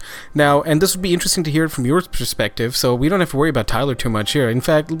answer it. Now, and this would be interesting to hear it from your perspective, so we don't have to worry about Tyler too much here. In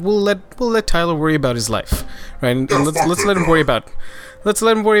fact, we'll let Tyler worry about his life, right? And let's let him worry about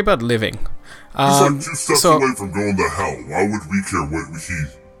living. He's like 2 steps away from going to hell. Why would we care what he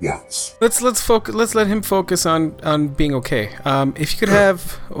wants. Let's let him focus on being okay. If you could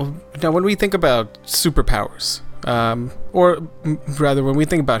have now, when we think about superpowers, rather when we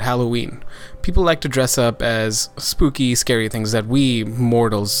think about Halloween, people like to dress up as spooky, scary things that we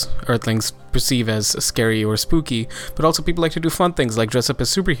mortals, Earthlings, perceive as scary or spooky. But also, people like to do fun things like dress up as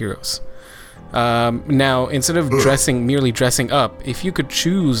superheroes. Now, instead of merely dressing up, if you could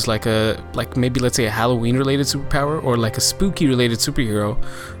choose maybe let's say a Halloween related superpower or like a spooky related superhero,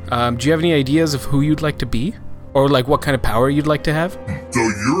 do you have any ideas of who you'd like to be? Or like what kind of power you'd like to have? So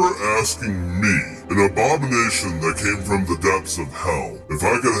you're asking me, an abomination that came from the depths of hell, if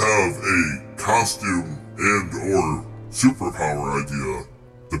I could have a costume and or superpower idea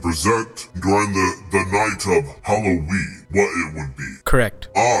to present during the night of Halloween, what it would be. Correct.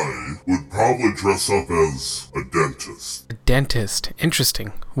 I would probably dress up as a dentist. A dentist.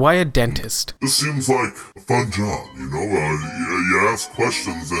 Interesting. Why a dentist? This seems like a fun job, you know? You ask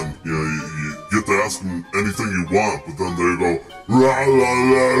questions and you get to ask them anything you want, but then they go, la la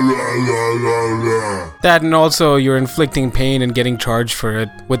la la la la la. That, and also you're inflicting pain and getting charged for it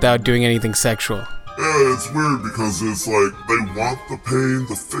without doing anything sexual. Yeah, it's weird because it's like they want the pain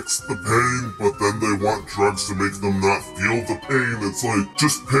to fix the pain, but then they want drugs to make them not feel the pain. It's like,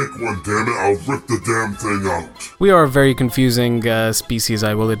 just pick one, damn it, I'll rip the damn thing out. We are a very confusing species,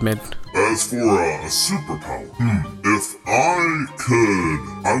 I will admit. As for a superpower, if I could,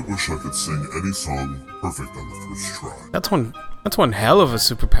 I wish I could sing any song perfect on the first try. That's one hell of a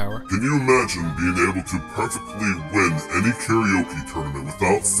superpower. Can you imagine being able to perfectly win any karaoke tournament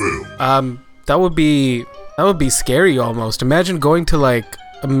without fail? That would be scary almost. Imagine going to like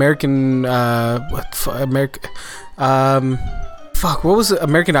American what was it?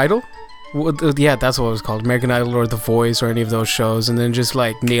 American Idol? Yeah, that's what it was called. American Idol or The Voice or any of those shows, and then just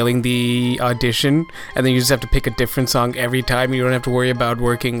like nailing the audition, and then you just have to pick a different song every time. You don't have to worry about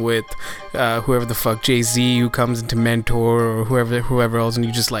working with whoever the fuck, Jay-Z, who comes into Mentor or whoever else, and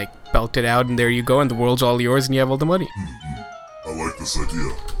you just like belt it out, and there you go, and the world's all yours, and you have all the money. I like this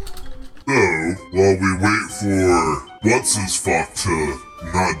idea. So, while we wait for what's-his-fuck to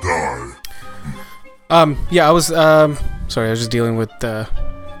not die. Yeah, I was, sorry, I was just dealing with,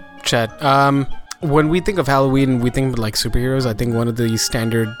 chat. When we think of Halloween, we think of, like, superheroes. I think one of the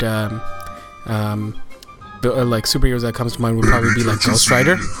standard, like, superheroes that comes to mind would probably be, like, Ghost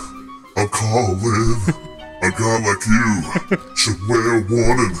Rider. I'm calling. A guy like you should wear a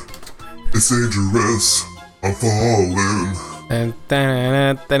warning. It's dangerous. I'm falling. And There's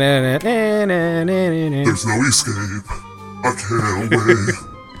no escape. I can't wait.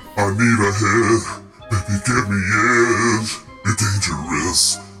 I need a hit. Baby, get me in. You're dangerous.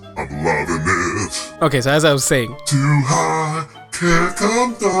 I'm loving it. Okay, so as I was saying, Too high, can't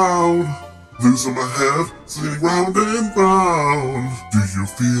come down. Losing my head, sitting round and round. Do you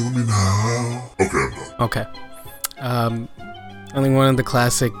feel me now? Okay, I'm done. okay. I think one of the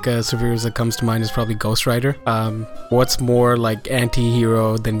classic superheroes that comes to mind is probably Ghost Rider. What's more like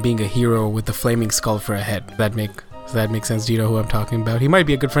anti-hero than being a hero with a flaming skull for a head? Does that make sense? Do you know who I'm talking about? He might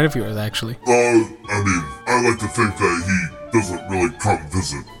be a good friend of yours, actually. I mean, I like to think that he doesn't really come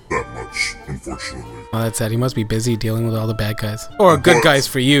visit that much, unfortunately. Oh, that's sad. He must be busy dealing with all the bad guys. Or good guys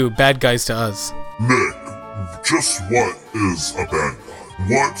for you, bad guys to us. Nick, just what is a bad guy?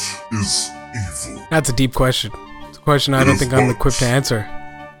 What is evil? That's a deep question. It's a question I don't think I'm equipped to answer.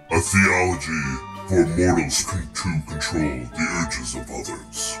 A theology for mortals to control the urges of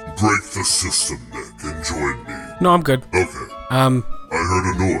others. Break the system, Nick, and join me. No, I'm good. Okay. I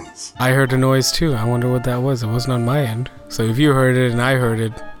heard a noise. I heard a noise too. I wonder what that was. It wasn't on my end. So if you heard it and I heard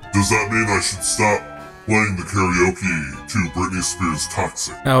it... Does that mean I should stop playing the karaoke to Britney Spears'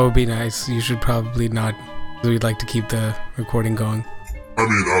 Toxic? That would be nice. You should probably not. We'd like to keep the recording going. I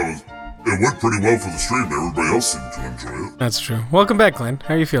mean, it went pretty well for the stream. Everybody else seemed to enjoy it. That's true. Welcome back, Glenn.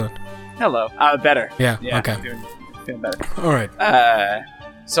 How are you feeling? Hello. Better. Yeah, okay. Feeling better. All right.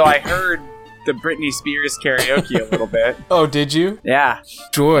 So I heard the Britney Spears karaoke a little bit. Oh, did you? Yeah.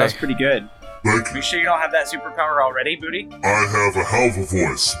 Joy. That was pretty good. Thank Are you. you sure you don't have that superpower already, Booty? I have a hell of a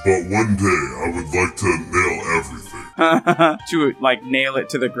voice, but one day I would like to nail everything. To, like, nail it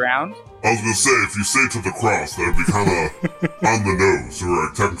to the ground? I was gonna say, if you say to the cross, that would be kinda on the nose, or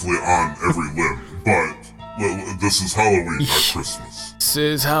technically on every limb, but this is Halloween, not Christmas. This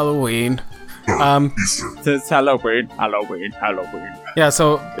is Halloween. Or Easter. It's Halloween. Yeah,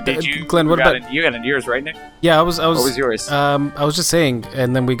 so Did you, Glenn, what about you got into yours, right, Nick? Yeah, I was What was yours? I was just saying,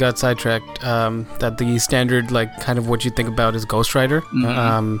 and then we got sidetracked, that the standard, like, kind of what you think about is Ghost Rider.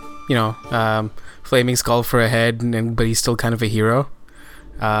 Flaming skull for a head, but he's still kind of a hero.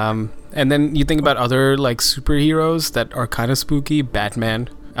 And then you think about other, like, superheroes that are kind of spooky. Batman,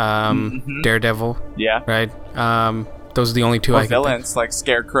 Daredevil, Yeah. right? Those are the only two Or I can think. villains like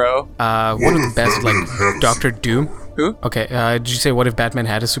Scarecrow. One of the best, Batman had a Doctor Doom. Who? Okay, did you say what if Batman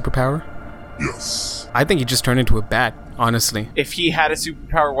had a superpower? Yes. I think he just turned into a bat, honestly. If he had a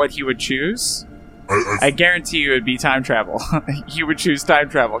superpower, what he would choose? I I guarantee you it'd be time travel. He would choose time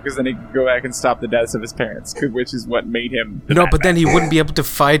travel because then he could go back and stop the deaths of his parents, which is what made him. No, but then he wouldn't be able to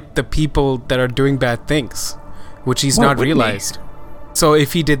fight the people that are doing bad things, which he's Well, not wouldn't he? realized. So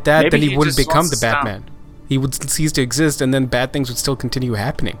if he did that, Maybe then he he wouldn't just become wants the to stop. Batman. He would cease to exist, and then bad things would still continue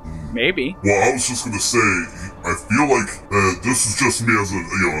happening. Maybe. Well, I was just gonna say, I feel like this is just me as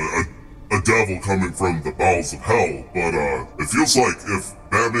a devil coming from the bowels of hell, but it feels like if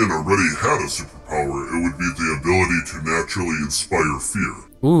Batman already had a superpower, it would be the ability to naturally inspire fear.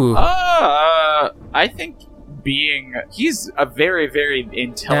 Ooh. I think he's a very, very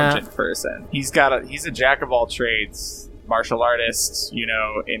intelligent person. He's a jack of all trades. Martial artist,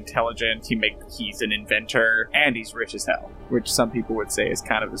 intelligent. He's an inventor, and he's rich as hell, which some people would say is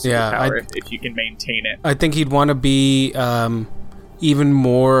kind of a superpower if you can maintain it. I think he'd want to be even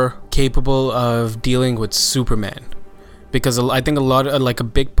more capable of dealing with Superman. Because I think a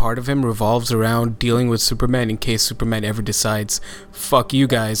big part of him revolves around dealing with Superman in case Superman ever decides, fuck you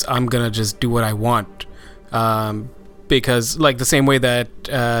guys, I'm gonna just do what I want. Because, like, the same way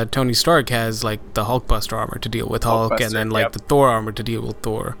that Tony Stark has, like, the Hulkbuster armor to deal with Hulk, and then, like, the Thor armor to deal with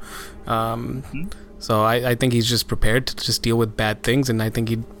Thor. So I think he's just prepared to just deal with bad things, and I think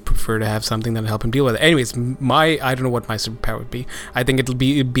he'd prefer to have something that'll help him deal with it. Anyways, I don't know what my superpower would be. I think it'd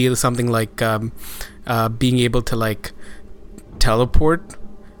be something like being able to, like, teleport.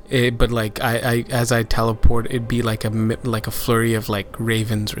 But like as I teleport, it'd be like a flurry of like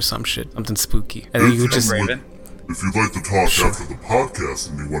ravens or some shit, something spooky. And then you would just Raven. If you'd like to talk after the podcast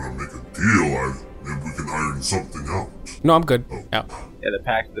and you want to make a deal, maybe we can iron something out. No, I'm good. Yeah. Yeah, the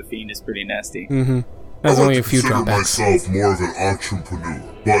Pact of the Fiend is pretty nasty. There's I only like a few to consider drawbacks. myself more of an entrepreneur,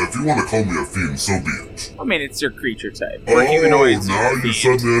 but if you want to call me a fiend, so be it. I mean, it's your creature type. Oh, Or humanoids. now you fiend.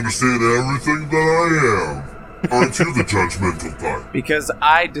 suddenly understand everything that I am. Aren't you the judgmental type? Because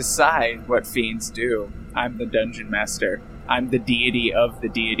I decide what fiends do. I'm the dungeon master. I'm the deity of the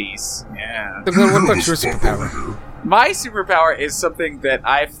deities. Yeah. So then what about your Heroes fuck over superpower? here. My superpower is something that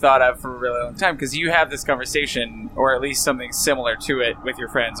I've thought of for a really long time, because you have this conversation, or at least something similar to it, with your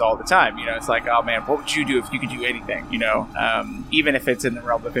friends all the time. It's like, oh man, what would you do if you could do anything? Even if it's in the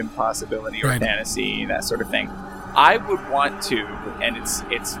realm of impossibility or Right. fantasy, that sort of thing. I would want to, and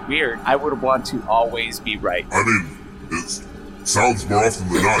it's weird, I would want to always be right. I mean, it sounds more often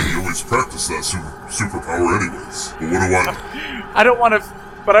than not you always practice that superpower anyways. But what do I know? I don't want to,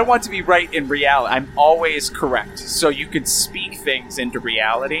 but I want to be right in reality. I'm always correct. So you could speak things into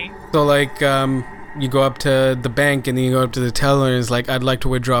reality. So like you go up to the bank and then you go up to the teller and it's like, I'd like to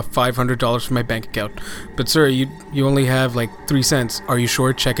withdraw $500 from my bank account. But sir, you only have like 3 cents. Are you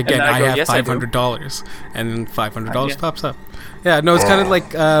sure? Check again. then I I go, have "Yes, I do." $500. And then $500 Yeah. pops up. Yeah, no, it's kind of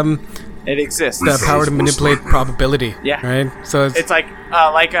like It exists. the power to Sounds manipulate worse nightmare. probability. Yeah. Right? So It's like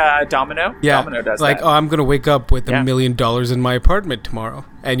Domino. yeah, Domino does like, that. oh, I'm gonna wake up with Yeah. $1 million in my apartment tomorrow,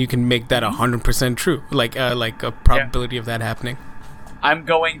 and you can make that 100% true, like a probability of that happening. I'm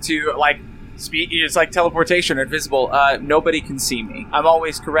going to it's like teleportation or invisible. Nobody can see me. I'm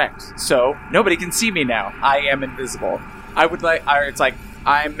always correct. So nobody can see me now. I am invisible. It's like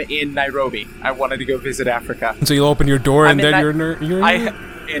I'm in Nairobi. I wanted to go visit Africa. So you'll open your door I'm and in then Ni-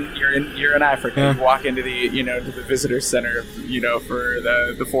 You're in Africa. Yeah. You walk into the to the visitor center, for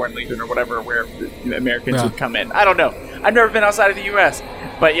the Foreign Legion or whatever, where the Americans Yeah. would come in. I don't know. I've never been outside of the U.S.,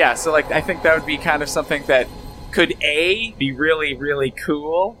 but yeah. So I think that would be kind of something that could be really, really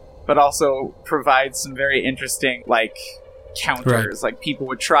cool, but also provide some very interesting counters. Like people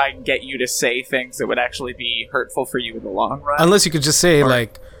would try and get you to say things that would actually be hurtful for you in the long run. unless you could just say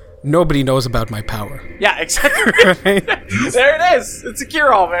nobody knows about my power. Yeah, exactly. Right? There it is. It's a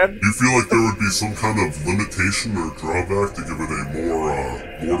cure-all, man. Do you feel like there would be some kind of limitation or drawback to give it a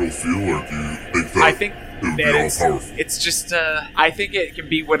more mortal feel, or do you think that I think it would be that all powerful? it's just I think it can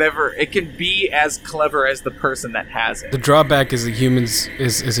be whatever. It can be as clever as the person that has it. The drawback is a human's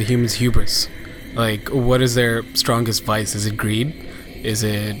hubris. Like, what is their strongest vice? Is it greed? Is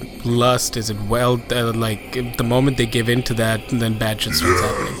it lust? Is it wealth? The moment they give in to that, then bad shit starts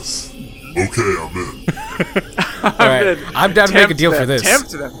happening. Yes. Okay, I'm in. All right, I'm down to make a deal for this.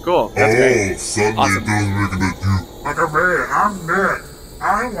 Tempt them. Cool. That's great. Oh, suddenly Awesome. it does make a deal. Look at me, I'm Nick. I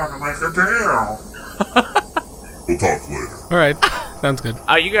want to make a deal. We'll talk later. All right, sounds good.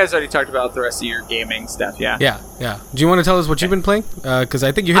 You guys already talked about the rest of your gaming stuff, yeah? Yeah. Do you want to tell us what you've been playing? Because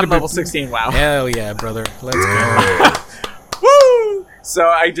I think you hit I'm a bit. level 16. Wow. Hell yeah, brother. Let's go. Woo! So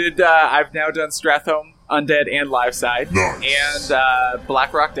I did. I've now done Strathholm Undead and Liveside, Nice. and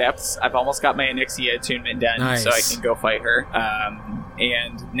Blackrock Depths. I've almost got my Onyxia attunement done, Nice. so I can go fight her.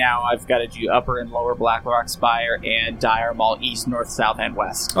 And now I've got to do Upper and Lower Blackrock Spire and Dire Mall East, North, South, and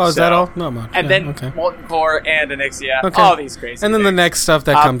West. Oh, is that all? No, man. And Yeah, then okay. Molten Core and Onyxia. Okay. All these crazy. And then the things. next stuff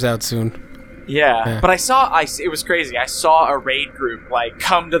that comes out soon. Yeah, Yeah. but it was crazy. I saw a raid group like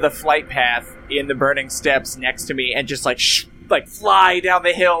come to the flight path in the burning steps next to me and just like fly down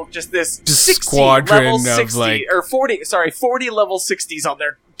the hill. Just this Just 60 squadron level of, 60 like- or 40 level 60s on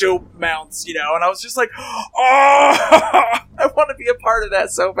their dope mounts, and I was just like, oh, I want to be a part of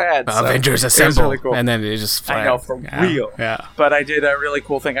that so bad. So Avengers it was Assemble. really cool. And then it just I know, for real. Yeah. But I did a really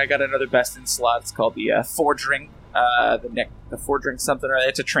cool thing. I got another best in slot. It's called the Forge Ring. The Forge Ring something or other.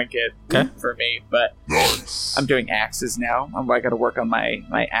 It's a trinket for me, but Nice. I'm doing axes now. I got to work on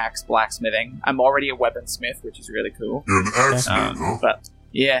my axe blacksmithing. I'm already a weaponsmith, which is really cool. You're an axeman, huh? But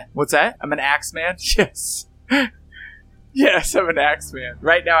yeah, what's that? I'm an axe man. Yes, yes, I'm an axe man.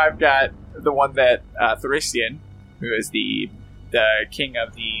 Right now, I've got the one that Thracian, who is the king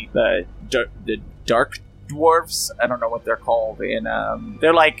of the dark dwarves. I don't know what they're called.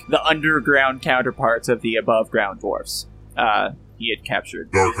 They're like the underground counterparts of the above ground dwarves. He had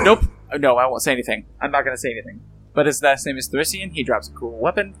captured. Dark Nope. No, I won't say anything. I'm not going to say anything. But his last name is Thracian. He drops a cool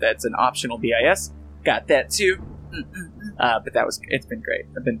weapon. That's an optional BIS. Got that too. But it's been great.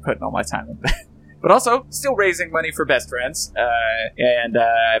 I've been putting all my time in that. But also, still raising money for Best Friends. And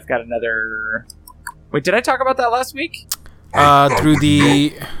I've got another... Wait, did I talk about that last week? Through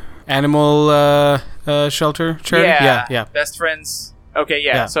the animal shelter charity? Yeah. Best Friends. Okay,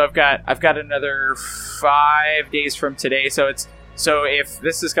 yeah. So I've got another 5 days from today. So if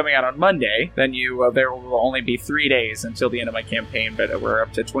this is coming out on Monday, then there will only be 3 days until the end of my campaign. But we're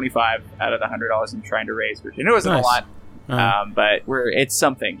up to 25 out of the $100 I'm trying to raise, which I know isn't Nice. a lot. Uh-huh. But it's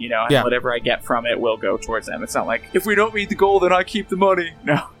something, and Yeah. whatever I get from it will go towards them. It's not like if we don't meet the goal, then I keep the money.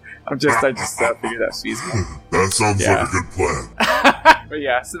 No, I just figured that's feasible. That sounds Yeah. like a good plan. But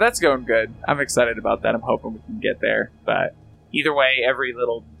yeah, so that's going good. I'm excited about that. I'm hoping we can get there. But either way, every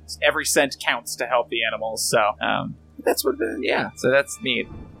cent counts to help the animals. So that's what. So that's neat.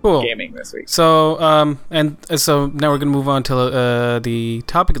 Cool. Gaming this week. So, so now we're going to move on to the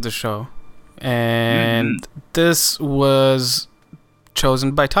topic of the show. And this was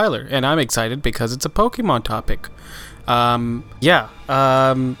chosen by Tyler. And I'm excited because it's a Pokemon topic. Yeah.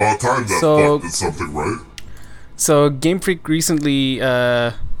 About time that fuck did something right. So Game Freak recently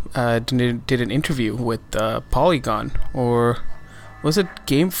did an interview with Polygon. Or was it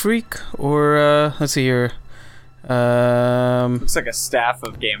Game Freak? Or, let's see here. Looks like a staff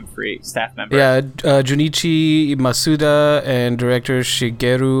member. Yeah, Junichi Masuda and director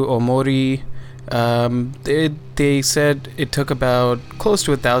Shigeru Omori. They said it took about close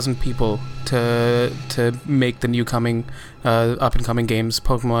to 1,000 people to make the up and coming games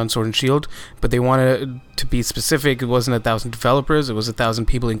Pokemon Sword and Shield, but they wanted to be specific. It wasn't 1,000 developers; it was 1,000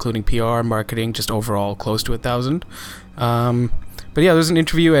 people, including PR, marketing, just overall close to 1,000. But yeah, there's an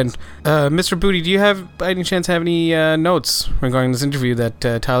interview, and Mr. Booty, do you by any chance have any notes regarding this interview that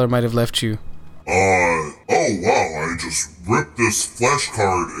Tyler might have left you? Oh wow, I just ripped this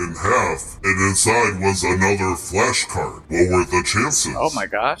flashcard in half, and inside was another flashcard. What were the chances? Oh my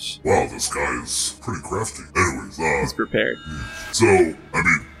gosh. Wow, this guy is pretty crafty. Anyways, He's prepared. so,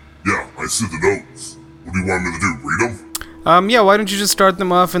 I see the notes. What do you want me to do, read them? Yeah, why don't you just start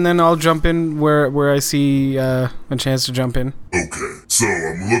them off, and then I'll jump in where I see a chance to jump in. Okay, so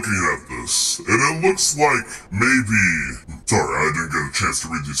I'm looking at this, and it looks like maybe... Sorry, I didn't get a chance to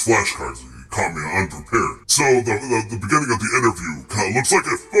read these flashcards. You caught me unprepared. So the beginning of the interview looks like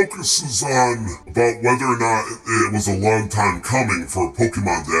it focuses on about whether or not it was a long time coming for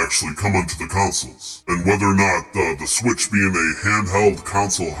Pokemon to actually come onto the consoles, and whether or not the Switch being a handheld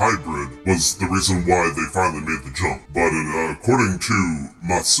console hybrid was the reason why they finally made the jump. But according to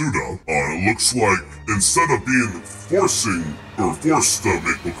Matsuda, it looks like instead of being forced to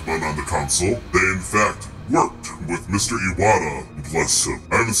make Pokemon on the console, they in fact worked with Mr. Iwata, bless him.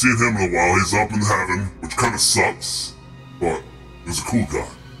 I haven't seen him in a while. He's up in heaven, which kind of sucks, but he's a cool guy.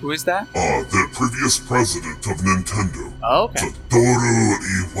 Who is that? The previous president of Nintendo. Oh, okay. Satoru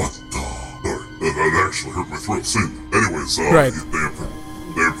Iwata. Sorry, that actually hurt my throat saying that. Anyways, Right.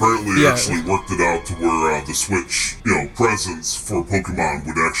 They apparently actually worked it out to where the Switch, presence for Pokemon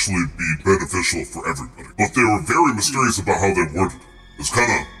would actually be beneficial for everybody. But they were very mysterious about how they worded it. It's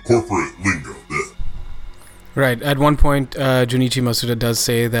kind of corporate lingo. Yeah. Right. At one point, Junichi Masuda does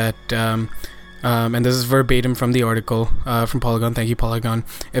say that and this is verbatim from the article from Polygon. Thank you, Polygon.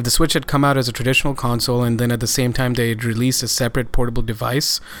 If the Switch had come out as a traditional console and then at the same time they'd released a separate portable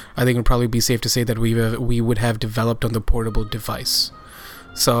device, I think it would probably be safe to say that we would have developed on the portable device.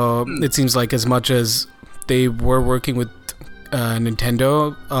 So it seems like as much as they were working with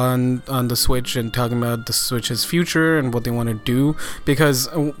Nintendo on the Switch and talking about the Switch's future and what they want to do,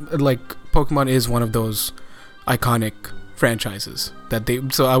 because like Pokemon is one of those iconic franchises that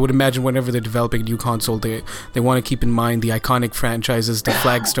so I would imagine whenever they're developing a new console, they want to keep in mind the iconic franchises, the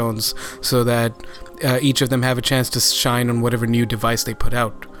flagstones, so that each of them have a chance to shine on whatever new device they put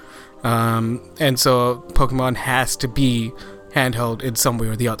out. And so Pokemon has to be handheld in some way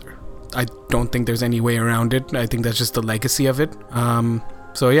or the other. I don't think there's any way around it. I think that's just the legacy of it.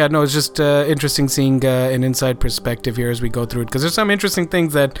 So yeah, no, it's just interesting seeing an inside perspective here as we go through it, because there's some interesting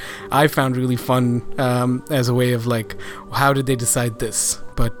things that I found really fun as a way of like, how did they decide this?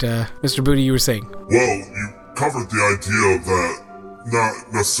 But Mr. Booty, you were saying? Well, you covered the idea that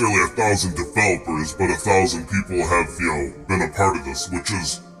not necessarily 1,000 developers, but 1,000 people have, been a part of this, which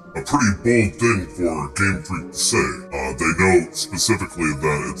is a pretty bold thing for Game Freak to say. They know specifically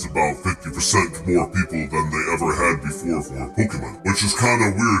that it's about 50% more people than they ever had before for Pokemon, which is kind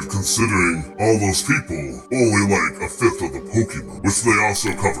of weird considering all those people only like a fifth of the Pokemon, which they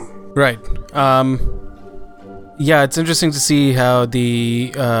also cover. Right. Yeah, it's interesting to see how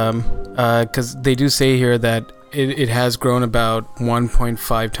because they do say here that it has grown about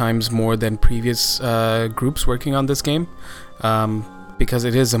 1.5 times more than previous groups working on this game. Because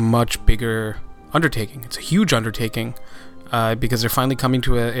it is a much bigger undertaking. It's a huge undertaking because they're finally coming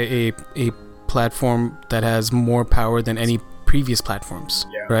to a platform that has more power than any previous platforms,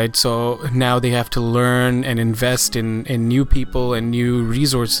 right? So now they have to learn and invest in new people and new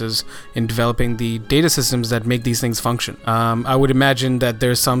resources in developing the data systems that make these things function. I would imagine that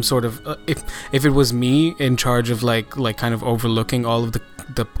there's some sort of if it was me in charge of like kind of overlooking all of the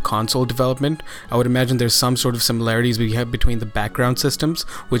console development, I would imagine there's some sort of similarities we have between the background systems,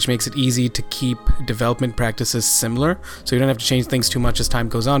 which makes it easy to keep development practices similar, so you don't have to change things too much as time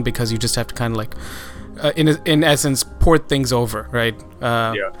goes on, because you just have to kind of like in essence port things over, right?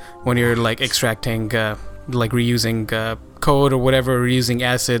 When you're like extracting like reusing code or whatever, reusing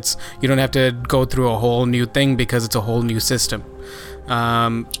assets, you don't have to go through a whole new thing because it's a whole new system.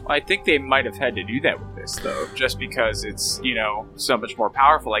 I think they might have had to do that with this, though, just because it's, so much more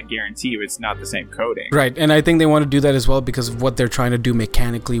powerful. I guarantee you it's not the same coding. Right, and I think they want to do that as well because of what they're trying to do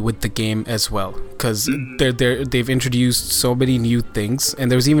mechanically with the game as well, because they've introduced so many new things. And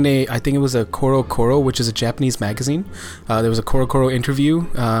there was even I think it was a Koro, which is a Japanese magazine. There was a Koro interview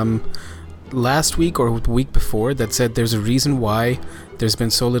last week or the week before that said there's a reason why there's been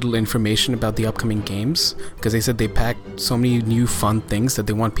so little information about the upcoming games, because they said they packed so many new fun things that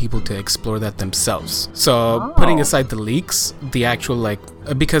they want people to explore that themselves. So putting aside the leaks, the actual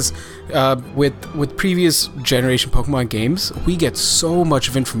because with previous generation Pokemon games, we get so much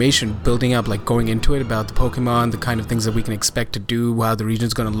of information building up, like going into it, about the Pokemon, the kind of things that we can expect to do, how the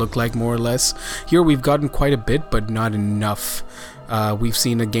region's going to look like more or less. Here we've gotten quite a bit, but not enough. We've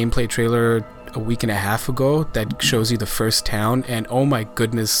seen a gameplay trailer a week and a half ago that shows you the first town, and oh my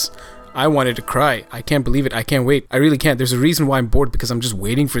goodness, I wanted to cry. I can't believe it. I can't wait. I really can't. There's a reason why I'm bored, because I'm just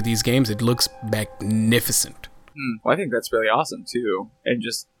waiting for these games. It looks magnificent. Well, I think that's really awesome too. And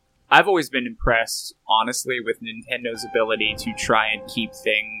I've always been impressed, honestly, with Nintendo's ability to try and keep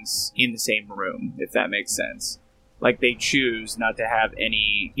things in the same room, if that makes sense. Like, they choose not to have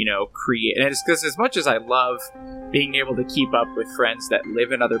any, create... And it's because as much as I love being able to keep up with friends that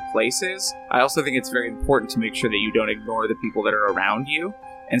live in other places, I also think it's very important to make sure that you don't ignore the people that are around you.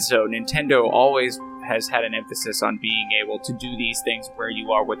 And so Nintendo always has had an emphasis on being able to do these things where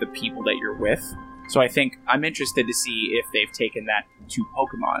you are with the people that you're with. So I think I'm interested to see if they've taken that to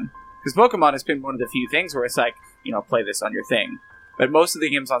Pokemon. Because Pokemon has been one of the few things where it's like, play this on your thing. But most of the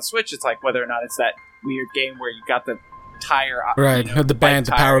games on Switch, it's like whether or not it's that weird game where you got the tire, right? The band,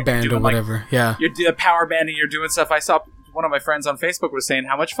 the power band, or whatever. Yeah, you're the power band, and you're doing stuff. I saw one of my friends on Facebook was saying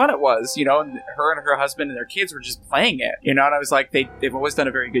how much fun it was, and her and her husband and their kids were just playing it, and I was like, they've always done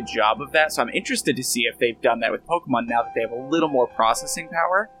a very good job of that. So I'm interested to see if they've done that with Pokemon now that they have a little more processing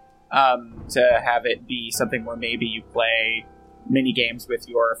power, to have it be something where maybe you play mini games with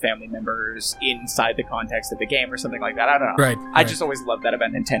your family members inside the context of the game or something like that. I don't know. Right. I just always loved that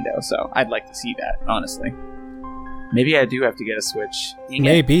about Nintendo, so I'd like to see that, honestly. Maybe I do have to get a Switch.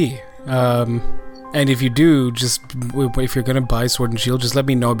 Maybe. And if you do, just if you're gonna buy Sword and Shield, just let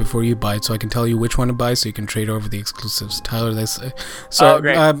me know before you buy it, so I can tell you which one to buy, so you can trade over the exclusives. Tyler, great.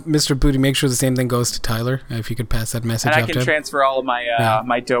 Mr. Booty, make sure the same thing goes to Tyler. If you could pass that message and out I to can him. transfer all of my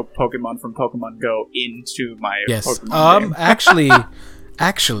my dope Pokemon from Pokemon Go into my Yes. Pokemon game.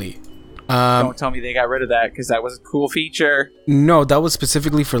 Actually. Don't tell me they got rid of that, because that was a cool feature. No, that was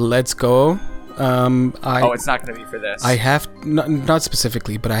specifically for Let's Go. It's not going to be for this. I have not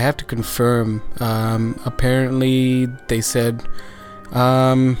specifically, but I have to confirm. Apparently, they said,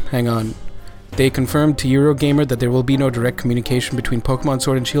 hang on. They confirmed to Eurogamer that there will be no direct communication between Pokemon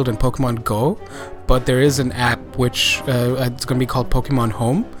Sword and Shield and Pokemon Go, but there is an app which it's going to be called Pokemon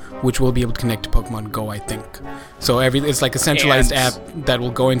Home, which will be able to connect to Pokemon Go, I think. So it's like a centralized app that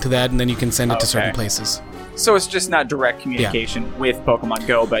will go into that, and then you can send it to certain places. So it's just not direct communication with Pokemon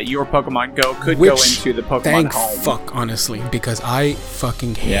Go, but your Pokemon Go could go into the Pokemon thank Home. Fuck, honestly, because I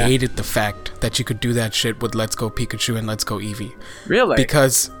fucking hated the fact that you could do that shit with Let's Go Pikachu and Let's Go Eevee. Really?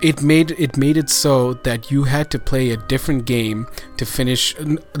 Because it made it so that you had to play a different game to finish,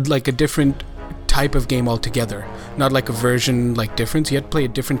 like a different type of game altogether, not like a version like difference. You had to play a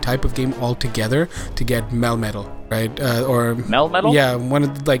different type of game altogether to get Melmetal, right? Or Melmetal? Yeah, one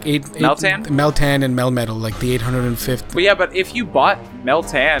of the, like Meltan and Melmetal, like the 805th. But yeah, but if you bought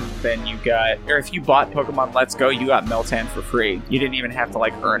Meltan, then you got, or if you bought Pokemon Let's Go, you got Meltan for free. You didn't even have to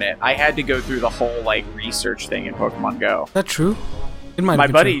like earn it. I had to go through the whole like research thing in Pokemon Go. Is that true? My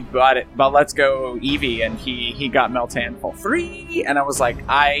buddy bought Let's Go Eevee, and he got Meltan for free, and I was like,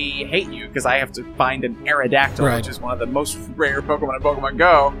 I hate you, because I have to find an Aerodactyl, which is one of the most rare Pokemon in Pokemon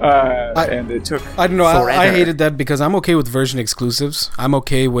Go, and it took I don't know, forever. I hated that, because I'm okay with version exclusives. I'm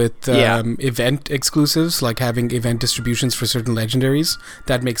okay with event exclusives, like having event distributions for certain legendaries.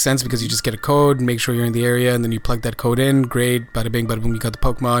 That makes sense, because you just get a code, make sure you're in the area, and then you plug that code in, great, bada bing, bada boom, you got the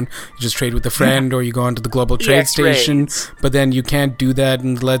Pokemon, you just trade with a friend, or you go onto the global trade station, but then you can't do that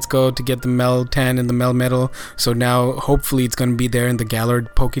and Let's Go to get the Meltan and the Melmetal. So now hopefully it's going to be there in the Galar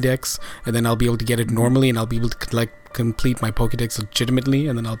Pokédex, and then I'll be able to get it normally, and I'll be able to complete my Pokédex legitimately,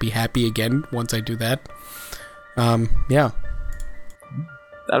 and then I'll be happy again once I do that. Yeah.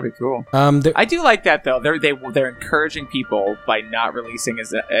 That'd be cool. I do like that though. They're encouraging people by not releasing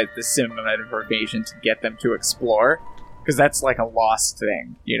the sim amount of information to get them to explore. Because that's like a lost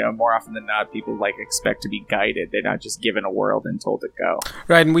thing, you know. More often than not, people like expect to be guided. They're not just given a world and told to go.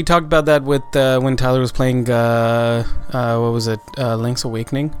 Right, and we talked about that with when Tyler was playing. What was it? Link's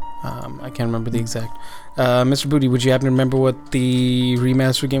Awakening. I can't remember the exact. Mr. Booty, would you happen to remember what the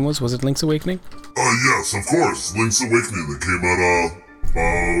remaster game was? Was it Link's Awakening? Yes, of course. Link's Awakening that came out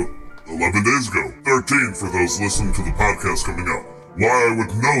about 11 days ago. 13 for those listening to the podcast coming out. Why I would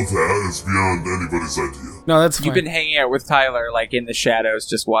know that is beyond anybody's idea. No, that's fine. You've been hanging out with Tyler, like, in the shadows,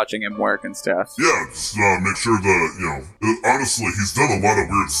 just watching him work and stuff. Yeah, just make sure that, honestly, he's done a lot of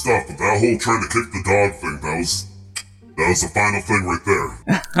weird stuff, but that whole trying to kick the dog thing, that was the final thing right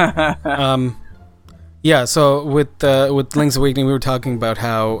there. Yeah, so with Link's Awakening, we were talking about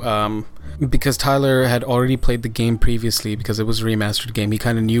how, because Tyler had already played the game previously, because it was a remastered game, he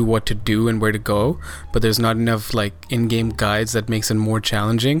kind of knew what to do and where to go, but there's not enough like in-game guides that makes it more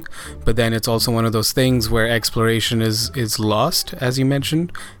challenging. But then it's also one of those things where exploration is lost, as you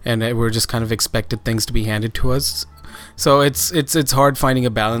mentioned, and we're just kind of expected things to be handed to us. So it's hard finding a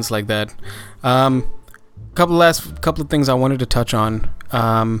balance like that. Couple of things I wanted to touch on.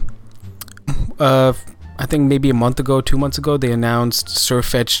 I think maybe a month ago, 2 months ago, they announced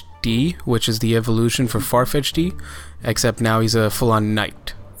Sirfetch'd, which is the evolution for Farfetch'd, except now he's a full-on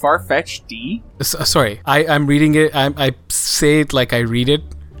knight. Farfetch'd? Sorry, I'm reading it. I say it like I read it.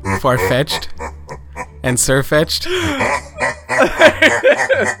 Farfetch'd and Sirfetch'd.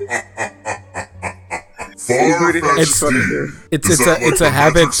 It's a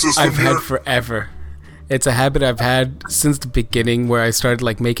habit I've had forever. It's a habit I've had since the beginning, where I started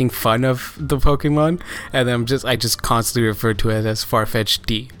like making fun of the Pokemon, and I just constantly refer to it as Farfetch'd.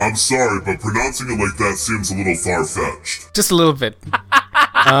 I'm sorry, but pronouncing it like that seems a little far-fetched. Just a little bit.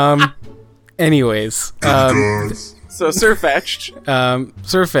 Anyways. So Sirfetch'd.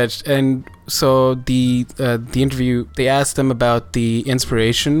 Sirfetch'd, and so the interview, they asked them about the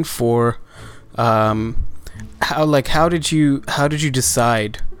inspiration for how did you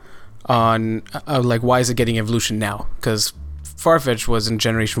decide on like why is it getting evolution now? Because Farfetch'd was in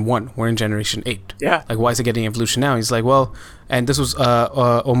Generation 1, we're in Generation 8. Yeah. Like, why is it getting evolution now? He's like, well, and this was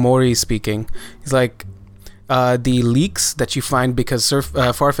Omori speaking. He's like, the leaks that you find, because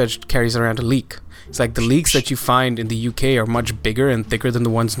Farfetch'd carries around a leak. It's like the leaks that you find in the UK are much bigger and thicker than the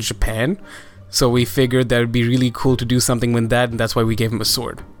ones in Japan. So we figured that it'd be really cool to do something with that, and that's why we gave him a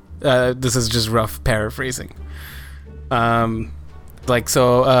sword. This is just rough paraphrasing.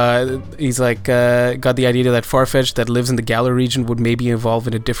 He's like, got the idea that Farfetch'd that lives in the Galar region would maybe evolve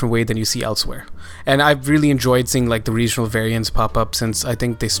in a different way than you see elsewhere. And I've really enjoyed seeing like the regional variants pop up since I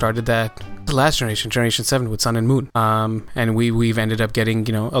think they started that the last Generation 7 with Sun and Moon. And we've ended up getting,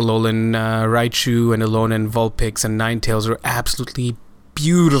 Alolan Raichu and Alolan Vulpix and Ninetales are absolutely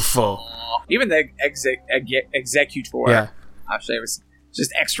beautiful. Even the Executor. Yeah. Actually, it was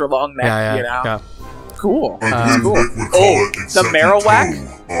just extra long neck, Yeah. Cool. I believe Cool. Nick would call it The Marowak?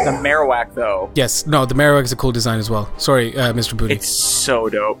 Executo. The Marowak, though. Yes, no, the Marowak is a cool design as well. Sorry, Mr. Booty. It's so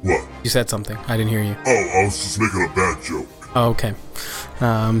dope. What? You said something. I didn't hear you. Oh, I was just making a bad joke. Oh, okay.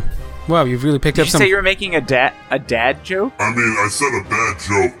 Wow, you've really picked Did up you some... say you were making a dad joke? I mean, I said a bad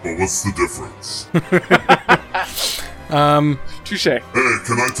joke, but what's the difference? Touche. Hey,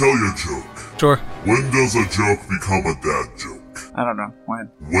 can I tell you a joke? Sure. When does a joke become a dad joke? I don't know. When?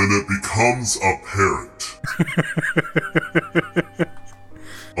 When it becomes apparent.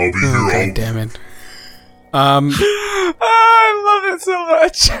 I'll be here all God damn it. I love it so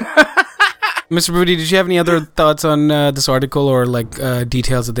much. Mr. Booty, did you have any other thoughts on this article or like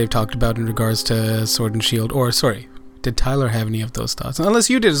details that they've talked about in regards to Sword and Shield? Or, sorry, did Tyler have any of those thoughts? Unless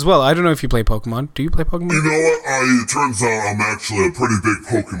you did as well. I don't know if you play Pokemon. Do you play Pokemon? You know what? It turns out I'm actually a pretty big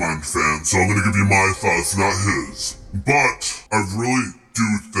Pokemon fan, so I'm gonna give you my thoughts, not his. But I really do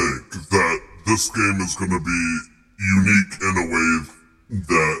think that this game is gonna be unique in a way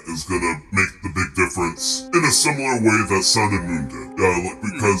that is gonna make the big difference in a similar way that Sun and Moon did.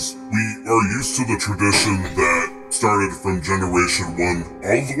 Because we are used to the tradition that started from Generation 1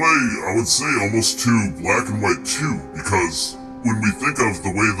 all the way, I would say, almost to Black and White 2. Because when we think of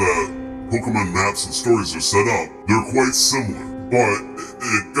the way that Pokemon maps and stories are set up, they're quite similar. But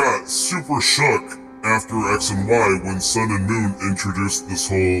it got super shook after X and Y when Sun and Moon introduced this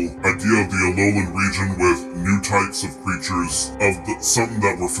whole idea of the Alolan region with new types of creatures, something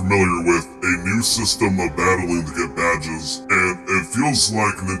that we're familiar with, a new system of battling to get badges, and it feels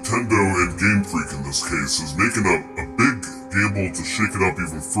like Nintendo and Game Freak in this case is making a big gamble to shake it up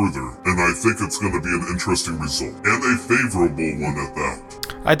even further, and I think it's going to be an interesting result, and a favorable one at that.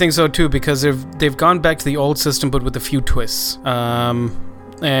 I think so too, because they've gone back to the old system but with a few twists.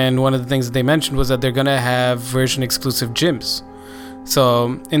 And one of the things that they mentioned was that they're gonna have version exclusive gyms.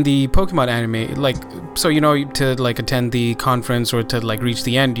 So in the Pokemon anime, to attend the conference or to reach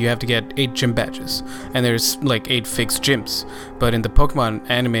the end, you have to get 8 gym badges, and there's 8 fixed gyms. But in the Pokemon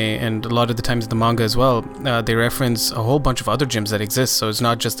anime, and a lot of the times in the manga as well, they reference a whole bunch of other gyms that exist. So it's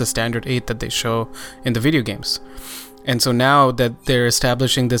not just the standard 8 that they show in the video games. And so now that they're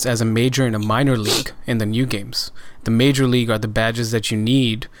establishing this as a major and a minor league in the new games, the major league are the badges that you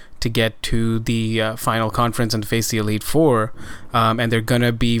need to get to the final conference and face the Elite Four, and they're going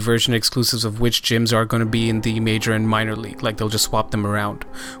to be version exclusives of which gyms are going to be in the major and minor league. They'll just swap them around.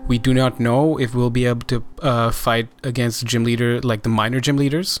 We do not know if we'll be able to fight against the gym leader, the minor gym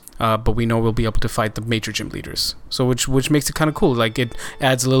leaders, but we know we'll be able to fight the major gym leaders. So which makes it kind of cool. It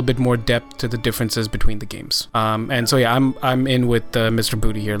adds a little bit more depth to the differences between the games. And so yeah, I'm in with Mr.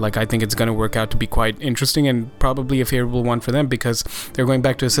 Booty here. I think it's going to work out to be quite interesting and probably a favorable one for them because they're going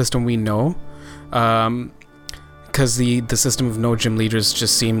back to a system we know. Because the system of no gym leaders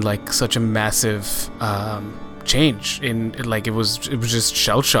just seemed like such a massive change in it was just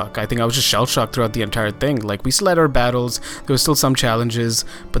shell shock. I think I was just shell shocked throughout the entire thing. We still had our battles, there was still some challenges,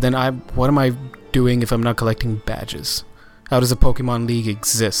 but then what am I doing if I'm not collecting badges? How does a Pokemon League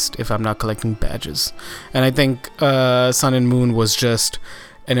exist if I'm not collecting badges? And I think Sun and Moon was just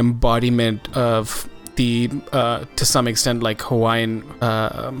an embodiment of the to some extent Hawaiian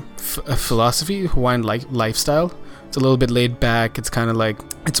philosophy, Hawaiian lifestyle. It's a little bit laid back. It's kind of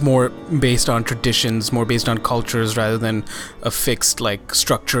it's more based on traditions, more based on cultures rather than a fixed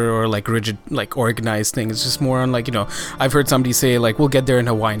structure or rigid organized thing. It's just more on I've heard somebody say we'll get there in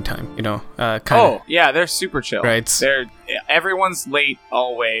Hawaiian time, yeah, they're super chill, right? Everyone's late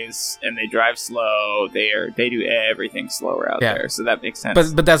always, and they drive slow. They do everything slower out there, so that makes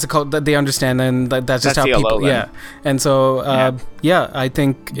sense. But that's a cult that they understand, and that's just how people. Alolan. Yeah, and so I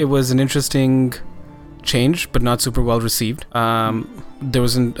think it was an interesting change, but not super well received. There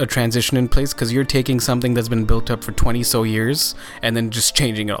wasn't a transition in place because you're taking something that's been built up for 20 so years and then just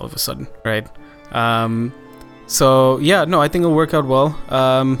changing it all of a sudden, right? So yeah, no, I think it'll work out well.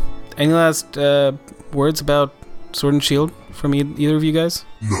 Any last words about Sword and Shield from either of you guys?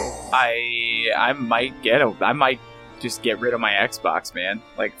 No. I might just get rid of my Xbox, man.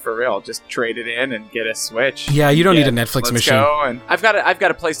 For real, just trade it in and get a Switch. Yeah, you don't need a Netflix machine. Let's go. And I've got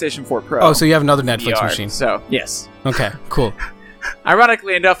a PlayStation 4 Pro. Oh, so you have another Netflix VR, machine. So yes. Okay, cool.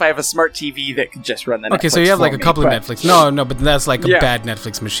 Ironically enough, I have a smart TV that could just run the Netflix. Okay, so you have like for a me, couple of but- Netflix. No, but that's like a bad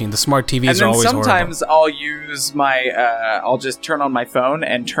Netflix machine. The smart TVs And are then always sometimes I'll use my, I'll just turn on my phone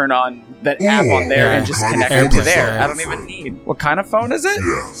and turn on that app on there yeah. and just What kind of connect it to phone is there. that? I don't even need. What kind of phone is it?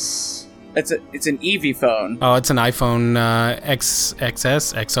 Yes. It's an Eevee phone. horrible. Oh, it's an iPhone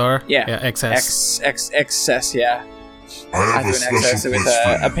XS, XR? Yeah. XS. XS, yeah. I I have do a an special XS with place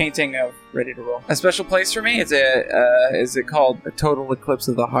for a you. painting of Ready to Roll. A special place for me? Is it called A Total Eclipse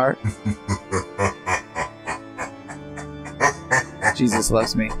of the Heart? Jesus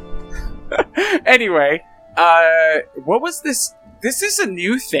loves me. Anyway, what was this? This is a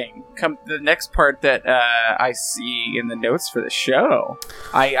new thing. The next part that I see in the notes for the show.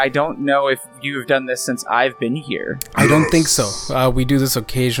 I don't know if you've done this since I've been here. I don't think so. We do this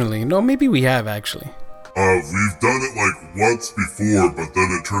occasionally. No, maybe we have actually. We've done it like once before, but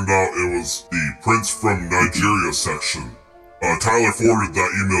then it turned out it was the Prince from Nigeria section. Tyler forwarded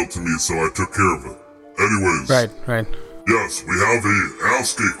that email to me, so I took care of it. Anyways. Right. Yes, we have a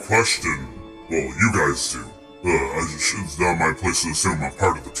Ask a Question. Well, you guys do. It's not my place to assume I'm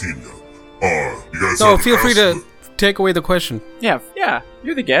part of the team yet. You guys No, have feel free asked to take away the question. Yeah,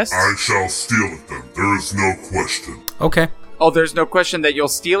 you're the guest. I shall steal it then. There is no question. Okay. Oh, there's no question that you'll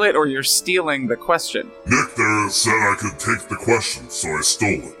steal it, or you're stealing the question. Nick there said I could take the question, so I stole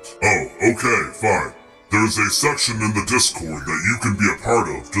it. Oh, okay, fine. There's a section in the Discord that you can be a part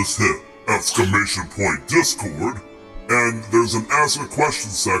of. Just hit ! Discord, and there's an Ask a Question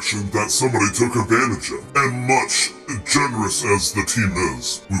section that somebody took advantage of. And much generous as the team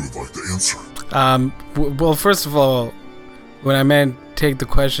is, we would like to answer it. Well, first of all, when I meant take the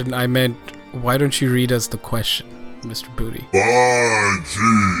question, I meant why don't you read us the question, Mr. Booty? Fine,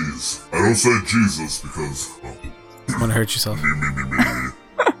 jeez. I don't say Jesus because, well, Wanna hurt yourself? me.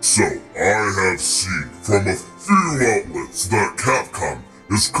 So, I have seen from a few outlets that Capcom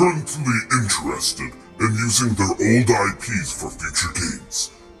is currently interested in using their old IPs for future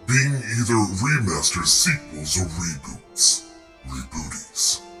games, being either remasters, sequels, or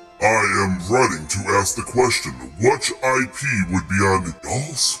rebooties. I am writing to ask the question, which IP would be on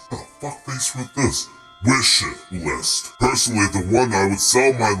y'all's fuckface with this wish list? Personally, the one I would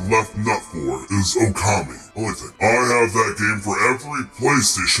sell my left nut for is Okami. Only thing, I have that game for every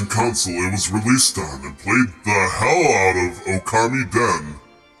PlayStation console it was released on and played the hell out of Okami Den,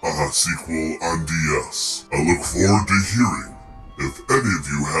 sequel on DS. I look forward to hearing if any of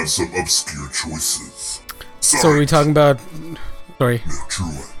you have some obscure choices. So are we talking about... Sorry. Nick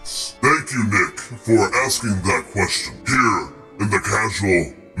Truex. Thank you, Nick, for asking that question. Here, in the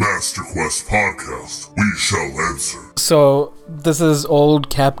Casual Master Quest podcast, we shall answer. So this is old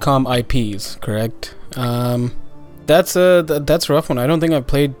Capcom IPs, correct? That's a rough one. I don't think I've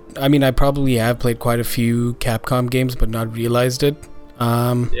played... I mean, I probably have played quite a few Capcom games, but not realized it.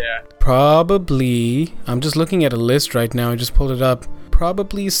 Yeah. Probably... I'm just looking at a list right now. I just pulled it up.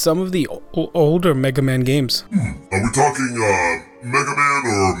 Probably some of the older Mega Man games. Are we talking, Mega Man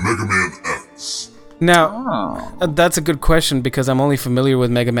or Mega Man X? Now, that's a good question because I'm only familiar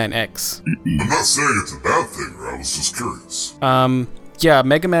with Mega Man X. I'm not saying it's a bad thing, I was just curious. Yeah,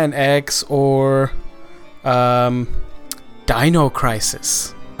 Mega Man X or Dino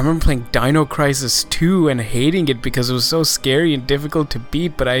Crisis. I remember playing Dino Crisis 2 and hating it because it was so scary and difficult to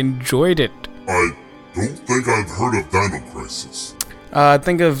beat, but I enjoyed it. I don't think I've heard of Dino Crisis.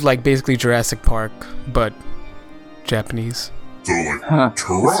 Think of like basically Jurassic Park, but Japanese. So, like,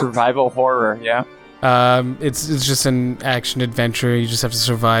 Turok? Survival horror, yeah. It's just an action adventure. You just have to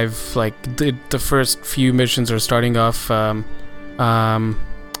survive. Like the first few missions are starting off,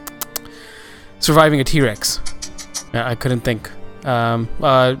 surviving a T-Rex. I couldn't think.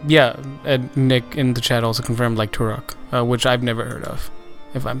 Yeah, and Nick in the chat also confirmed like Turok, which I've never heard of,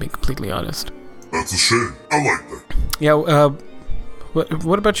 if I'm being completely honest. That's a shame. I like that. Yeah.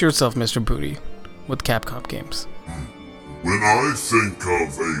 What about yourself, Mr. Booty, with Capcom games? When I think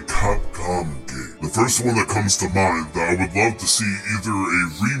of a Capcom game, the first one that comes to mind that I would love to see either a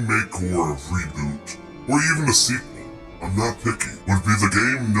remake or a reboot, or even a sequel, I'm not picky, would be the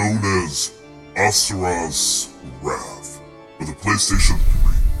game known as Asura's Wrath for the PlayStation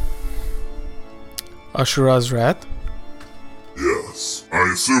 3. Ashura's Wrath? Yes.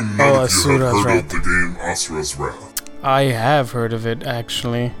 I assume none of you have Asura's heard Wrath. of the game Asura's Wrath. I have heard of it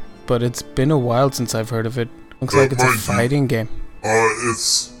actually, but it's been a while since I've heard of it. Looks like it's a Mind you, fighting game.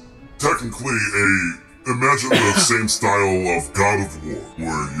 It's technically imagine the same style of God of War,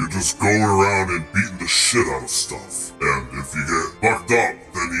 where you're just going around and beating the shit out of stuff. And if you get fucked up,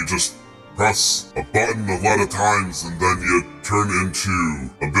 then you just press a button a lot of times and then you turn into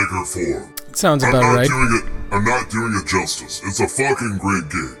a bigger form. Sounds I'm about not right. doing it I'm not doing it justice. It's a fucking great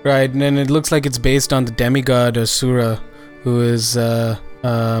game. Right, and then it looks like it's based on the demigod Asura, who is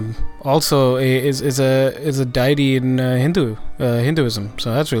also is a deity in Hinduism.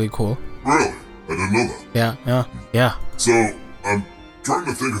 So that's really cool. Really? I didn't know that. Yeah. So, I'm trying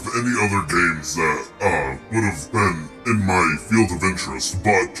to think of any other games that would have been in my field of interest,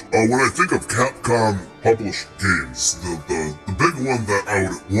 but when I think of Capcom published games, the big one that I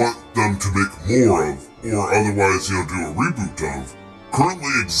would want them to make more of, or otherwise, do a reboot of,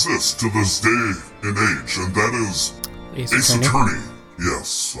 currently exists to this day and age, and that is Ace Attorney.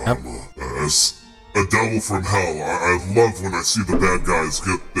 Yes, as a devil from hell, I love when I see the bad guys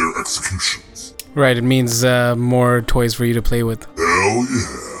get their executions. Right, it means more toys for you to play with. Hell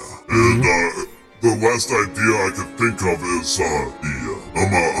yeah. And the last idea I could think of is I'm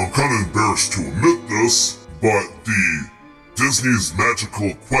kind of embarrassed to admit this, but the Disney's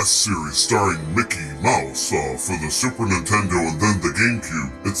Magical Quest series starring Mickey Mouse for the Super Nintendo and then the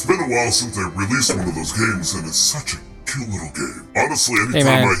GameCube. It's been a while since they released one of those games, and it's such a cute little game. Honestly,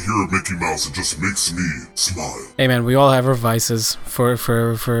 anytime I hear Mickey Mouse, it just makes me smile. Hey man, we all have our vices. For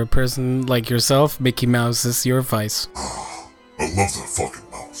a person like yourself, Mickey Mouse is your vice. I love that fucking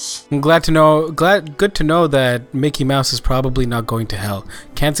mouse. I'm good to know that Mickey Mouse is probably not going to hell.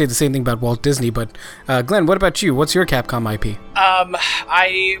 Can't say the same thing about Walt Disney, but Glenn, what about you? What's your Capcom IP?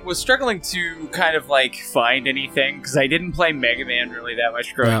 I was struggling to kind of find anything because I didn't play Mega Man really that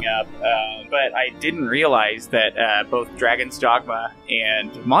much growing up, but I didn't realize that both Dragon's Dogma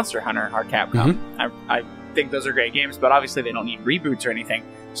and Monster Hunter are Capcom. Mm-hmm. I think those are great games, but obviously they don't need reboots or anything.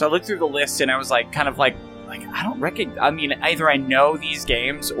 So I looked through the list and I was I don't recognize. I mean, either I know these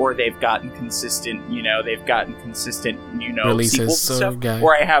games or they've gotten consistent, releases, sequels and stuff,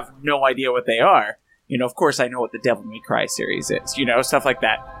 or I have no idea what they are. Of course I know what the Devil May Cry series is, stuff like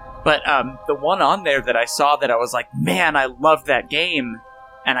that. But the one on there that I saw that I was like, man, I love that game,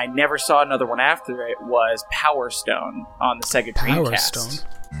 and I never saw another one after it, was Power Stone on the Sega Dreamcast.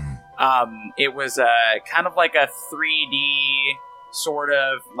 It was kind of like a 3D sort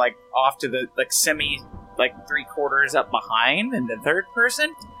of off to the semi. 3/4 up behind in the third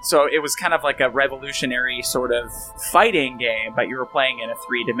person. So it was kind of like a revolutionary sort of fighting game, but you were playing in a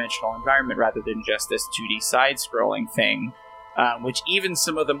 3-dimensional environment rather than just this 2D side-scrolling thing, which even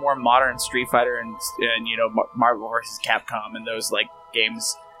some of the more modern Street Fighter and Marvel vs. Capcom and those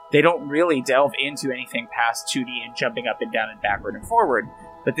games, they don't really delve into anything past 2D and jumping up and down and backward and forward.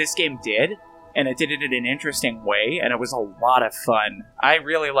 But this game did. And it did it in an interesting way, and it was a lot of fun. I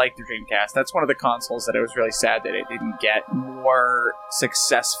really liked the Dreamcast. That's one of the consoles that I was really sad that it didn't get more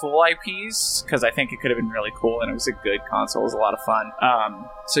successful IPs, because I think it could have been really cool, and it was a good console. It was a lot of fun.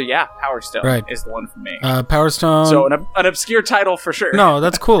 So yeah, Power Stone is the one for me. Power Stone... So an obscure title for sure. No,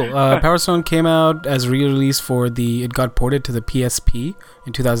 that's cool. Power Stone came out as re-release it got ported to the PSP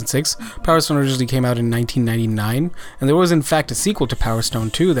in 2006. Power Stone originally came out in 1999, and there was in fact a sequel to Power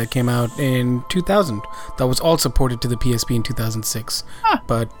Stone 2 that came out in 2000 that was also ported to the PSP in 2006.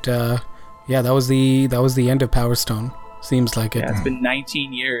 But that was the end of Power Stone. Seems like it. Yeah, it's been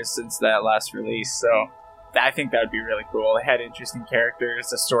 19 years since that last release, so I think that would be really cool. It had interesting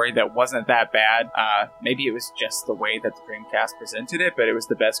characters, a story that wasn't that bad. Maybe it was just the way that the Dreamcast presented it, but it was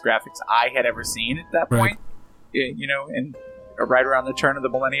the best graphics I had ever seen at that point. And right around the turn of the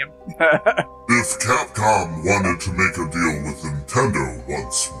millennium. If Capcom wanted to make a deal with Nintendo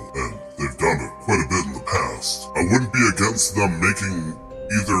once, and they've done it quite a bit in the past, I wouldn't be against them making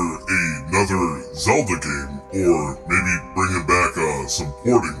either another Zelda game or maybe bringing back some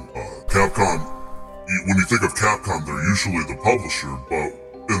porting. Capcom, when you think of Capcom, they're usually the publisher, but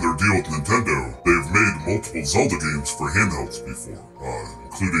in their deal with Nintendo, they've made multiple Zelda games for handhelds before,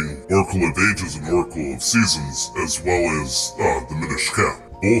 including Oracle of Ages and Oracle of Seasons, as well as the Minish Cap.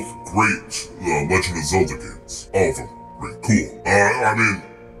 Both great Legend of Zelda games. All of them great. Cool. I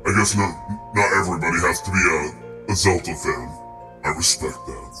guess not everybody has to be a Zelda fan. I respect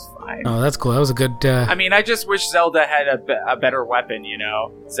that. It's fine. Oh, that's cool. That was a good... I just wish Zelda had a better weapon,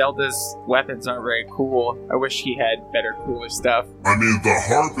 Zelda's weapons aren't very cool. I wish he had better, cooler stuff. The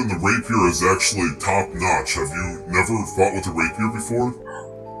harp and the rapier is actually top-notch. Have you never fought with a rapier before?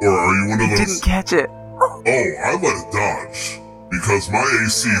 Or are you one of those... I didn't catch it. Oh, I let it dodge. Because my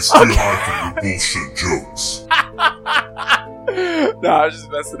AC is too high for your bullshit jokes. No, I was just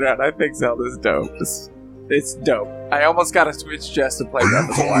messing around. I think Zelda's dope. It's dope. I almost got a Switch just to play Breath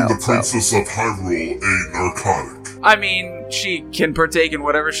of the Wild. Are you calling the Princess of Hyrule a narcotic? She can partake in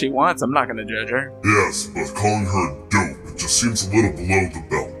whatever she wants. I'm not going to judge her. Yes, but calling her dope just seems a little below the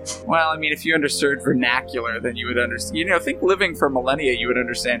belt. Well, I mean, if you understood vernacular, then you would understand. Think living for millennia, you would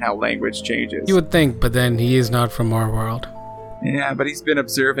understand how language changes. You would think, but then he is not from our world. Yeah, but he's been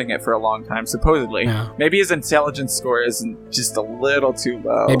observing it for a long time, supposedly. Yeah. Maybe his intelligence score isn't just a little too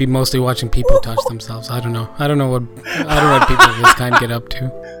low. Maybe mostly watching people touch themselves. I don't know. I don't know what people of this kind get up to.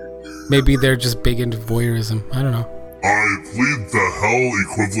 Maybe they're just big into voyeurism. I don't know. I plead the hell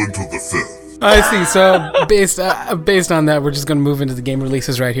equivalent of the fifth. I see. So based on that, we're just gonna move into the game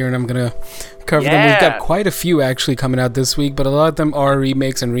releases right here, and I'm gonna cover them. We've got quite a few actually coming out this week, but a lot of them are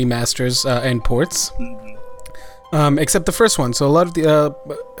remakes and remasters and ports. Except the first one. So a lot of the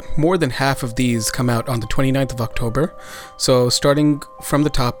more than half of these come out on the 29th of October. So starting from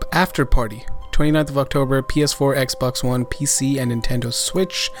the top, After Party. 29th of October, PS4, Xbox One, PC, and Nintendo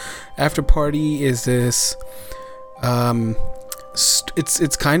Switch. After Party is this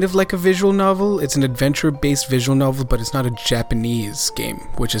it's kind of like a visual novel. It's an adventure-based visual novel, but it's not a Japanese game,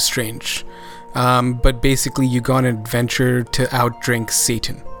 which is strange. But basically, you go on an adventure to outdrink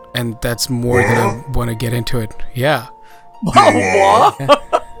Satan, and that's more than I want to get into it. Yeah. What?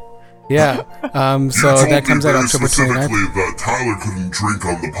 Yeah. So that comes out October 29th. That Tyler couldn't drink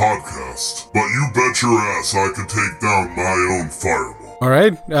on the podcast, but you bet your ass I could take down my own fireball. All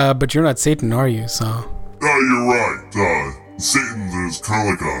right, but you're not Satan, are you? So. You're right. Satan is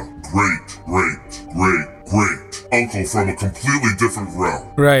kind of like a great uncle from a completely different realm.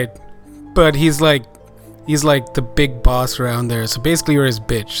 Right, but he's like the big boss around there. So basically, you're his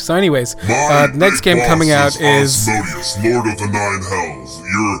bitch. So, anyways, the next game coming out is Asmodeus, Lord of the Nine Hells.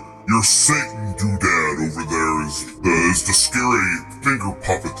 Your Satan doodad over there is the scary finger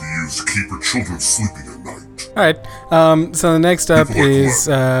puppet to use to keep your children sleeping at night. All right. So the next up is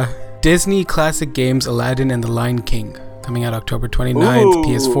Disney Classic Games Aladdin and the Lion King. Coming out October 29th, Ooh.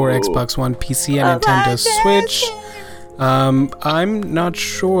 PS4, Xbox One, PC, and Nintendo Switch. I'm not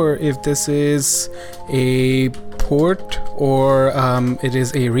sure if this is a port or it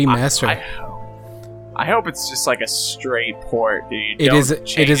is a remaster. I hope it's just like a straight port, dude. It is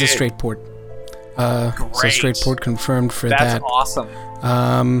a straight port. So straight port confirmed for that. That's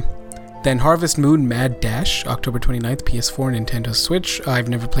awesome. Then Harvest Moon Mad Dash, October 29th, PS4, Nintendo Switch. I've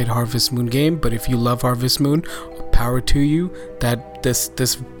never played a Harvest Moon game, but if you love Harvest Moon, power to you. That this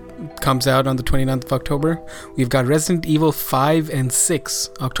comes out on the 29th of October. We've got Resident Evil 5 and 6,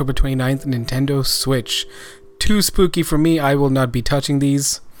 October 29th, Nintendo Switch. Too spooky for me. I will not be touching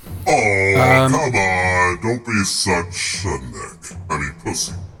these. Oh, come on. Don't be such a Nick.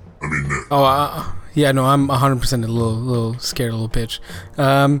 Pussy. Nick. Oh, yeah, no, I'm 100% a little scared little bitch.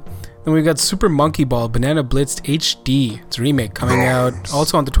 Then we've got Super Monkey Ball Banana Blitzed HD. It's a remake coming out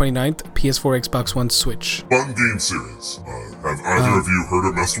also on the 29th, PS4, Xbox One, Switch. Fun game series. Have either of you heard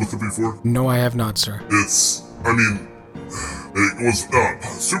or messed with it before? No, I have not, sir. It was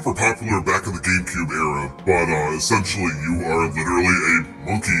super popular back in the GameCube era, but essentially you are literally a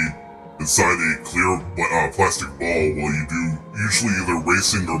monkey inside a clear plastic ball while you do usually either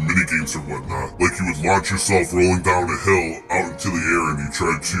racing or mini games or whatnot. Like you would launch yourself rolling down a hill out into the air and you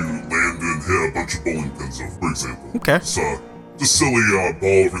try to land and hit a bunch of bowling pins over, for example. Okay. So, just silly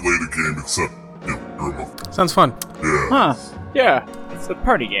ball-related game, except, you're a monkey. Sounds fun. Yeah. Huh. Yeah. It's a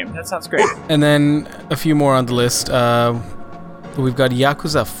party game. That sounds great. And then a few more on the list. We've got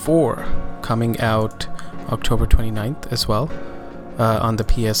Yakuza 4 coming out October 29th as well. On the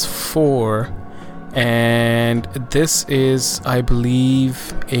PS4, and this is, I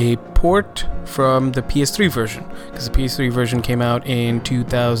believe, a port from the PS3 version, because the PS3 version came out in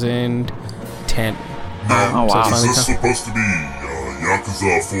 2010. Now, wow. is this supposed to be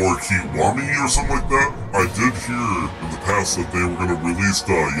Yakuza 4 Kiwami or something like that? I did hear in the past that they were going to release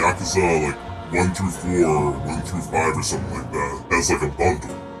Yakuza 1 through 4, 1 through 5 or something like that, as like a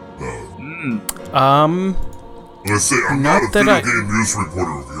bundle. I say, I'm not a video game news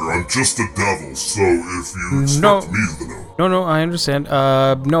reporter over here. I'm just a devil, so if you expect me to know. No, I understand.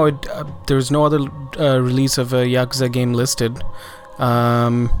 There's no other release of a Yakuza game listed.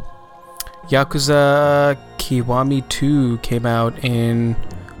 Yakuza Kiwami 2 came out in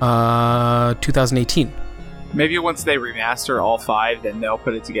 2018. Maybe once they remaster all 5, then they'll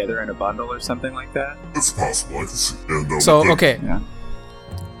put it together in a bundle or something like that. It's possible, I can see. Okay. Yeah.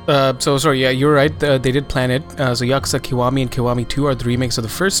 You're right. They did plan it. So Yakuza Kiwami and Kiwami 2 are the remakes of the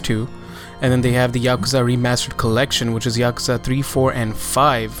first two. And then they have the Yakuza Remastered Collection, which is Yakuza 3, 4, and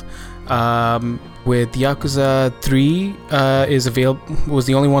 5. With Yakuza 3 was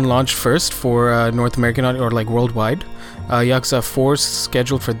the only one launched first for North American or worldwide. Yakuza 4 is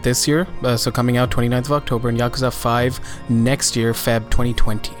scheduled for this year, so coming out 29th of October, and Yakuza 5 next year, Feb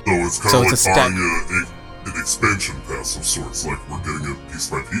 2020. So it's kind of like buying an expansion pass of sorts, like we're getting it piece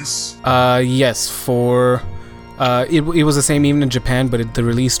by piece? Yes, for... it was the same even in Japan, but the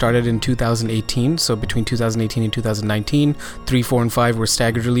release started in 2018, so between 2018 and 2019, 3, 4, and 5 were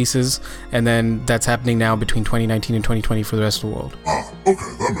staggered releases, and then that's happening now between 2019 and 2020 for the rest of the world. Ah, okay,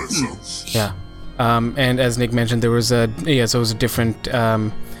 that makes sense. Yeah. And as Nick mentioned, there was so it was a different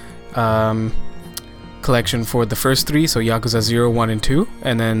collection for the first 3, so Yakuza 0, 1, and 2,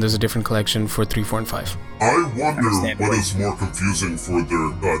 and then there's a different collection for 3, 4, and 5. I wonder what is more confusing for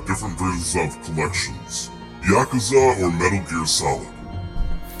their different versions of collections. Yakuza or Metal Gear Solid?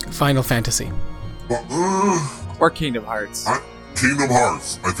 Final Fantasy. Or Kingdom Hearts. Kingdom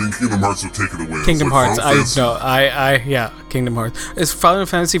Hearts. I think Kingdom Hearts would take it away. Kingdom Hearts. Final Yeah, Kingdom Hearts. It's Final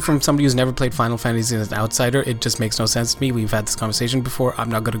Fantasy from somebody who's never played Final Fantasy as an outsider. It just makes no sense to me. We've had this conversation before. I'm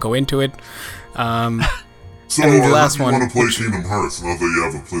not going to go into it. So and the last you one, want to play Kingdom Hearts now that you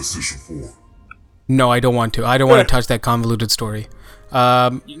have a PlayStation 4? No, I don't want to. I don't want to touch that convoluted story. You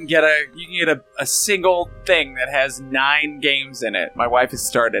can get a single thing that has 9 games in it. My wife has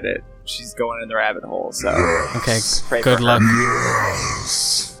started it. She's going in the rabbit hole. So Yes. Okay, Pray good for luck.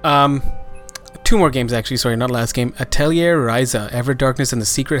 Yes. 2 more games actually. Sorry, not last game. Atelier Ryza, Ever Darkness and the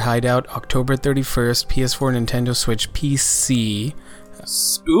Secret Hideout, October 31st, PS4, Nintendo Switch, PC.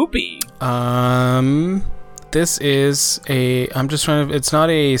 Spoopy. This is it's not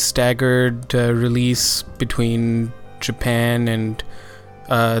a staggered release between Japan and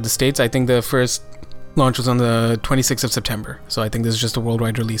the States. I think the first launch was on the 26th of September, so I think this is just a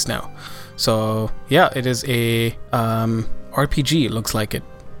worldwide release now. So yeah, it is a RPG. It looks like it.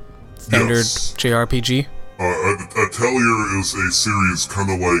 Standard Yes. JRPG. Atelier is a series kind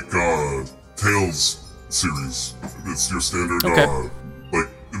of like Tales series. It's your standard, Okay. like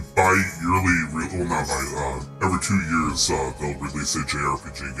bi-yearly, not bi, every 2 years they'll release a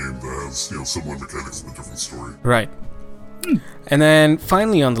JRPG game that has similar mechanics but different story. Right. And then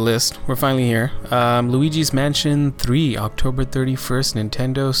finally on the list, we're finally here. Luigi's Mansion 3, October 31st,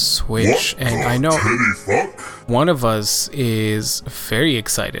 Nintendo Switch. What And the I know titty fuck? one of us is very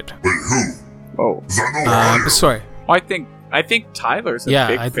excited. Wait, who? Whoa. 'Cause I know I am. Sorry. Well, I think Tyler's a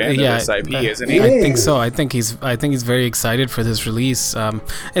big fan of this IP, isn't he? I think so. I think he's very excited for this release.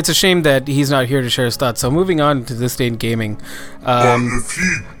 It's a shame that he's not here to share his thoughts. So moving on to this day in gaming. But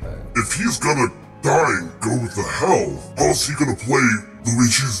if he's gonna die and go to hell, how's he gonna play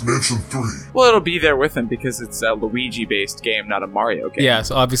Luigi's Mansion 3? Well, it'll be there with him because it's a Luigi-based game, not a Mario game. Yeah,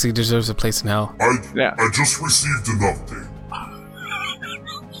 so obviously deserves a place in hell. I just received an update.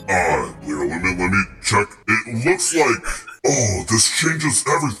 Let me check. It looks like, this changes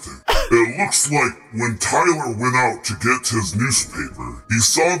everything. It looks like when Tyler went out to get his newspaper, he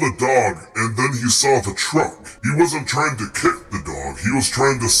saw the dog and then he saw the truck. He wasn't trying to kick the dog, he was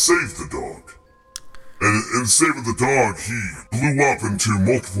trying to save the dog. And in saving the dog, he blew up into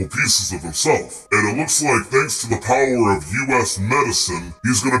multiple pieces of himself. And it looks like, thanks to the power of U.S. medicine,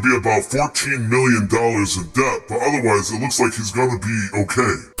 he's gonna be about $14 million in debt, but otherwise it looks like he's gonna be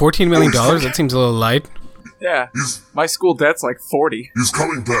okay. $14 million? That seems a little light. Yeah. He's My school debt's like 40.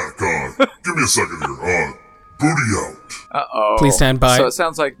 coming back. Give me a second here. Booty out. Uh-oh. Please stand by. So it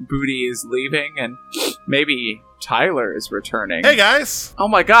sounds like Booty is leaving and maybe Tyler is returning. Hey guys! Oh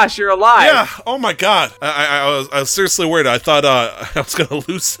my gosh, you're alive! Yeah. Oh my god. I was seriously worried. I thought I was gonna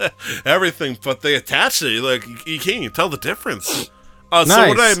lose everything, but they attached it. Like you can't even tell the difference. So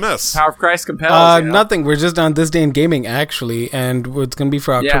what did I miss? Power of Christ compels. Nothing. We're just on this day in gaming, actually, and it's going to be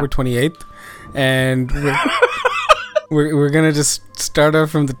for October 28th. And we're going to just start off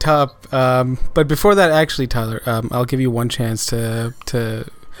from the top. But before that, actually, Tyler, I'll give you one chance to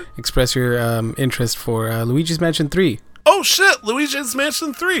express your interest for Luigi's Mansion 3. Oh shit! Luigi's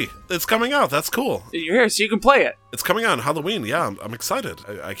Mansion 3. It's coming out. That's cool. You're here, so you can play it. It's coming out on Halloween. Yeah, I'm excited.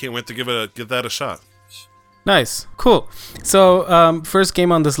 I can't wait to give that a shot. Nice. Cool. So, first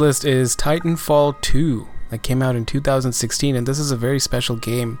game on this list is Titanfall 2. That came out in 2016, and this is a very special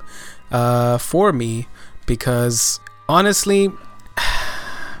game for me because, honestly,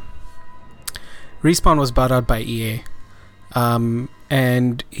 Respawn was bought out by EA.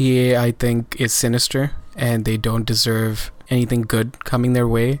 And EA, I think, is sinister, and they don't deserve anything good coming their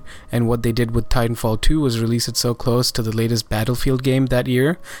way. And what they did with Titanfall 2 was release it so close to the latest Battlefield game that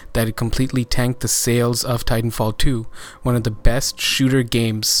year that it completely tanked the sales of Titanfall 2, one of the best shooter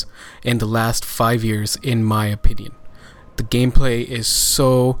games in the last 5 years, in my opinion. The gameplay is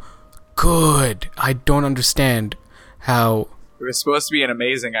so good. I don't understand how... It was supposed to be an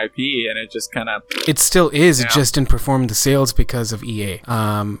amazing IP, and it just kind of... It still is. Yeah. It just didn't perform the sales because of EA.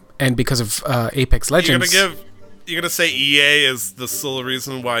 And because of Apex Legends. You're gonna say EA is the sole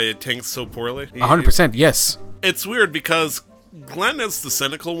reason why it tanks so poorly? 100%, yes. It's weird because Glenn is the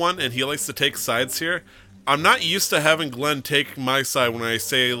cynical one, and he likes to take sides here. I'm not used to having Glenn take my side when I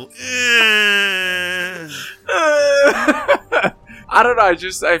say, I don't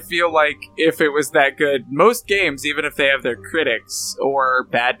know. I feel like if it was that good, most games, even if they have their critics or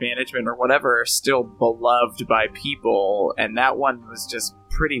bad management or whatever, are still beloved by people. And that one was just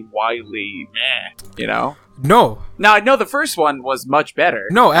pretty widely meh, you know? No. Now, I know the first one was much better.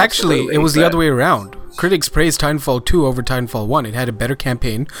 No, actually, absolutely, it was the but- other way around. Critics praised Titanfall 2 over Titanfall 1. It had a better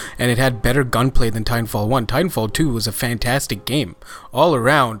campaign, and it had better gunplay than Titanfall 1. Titanfall 2 was a fantastic game. All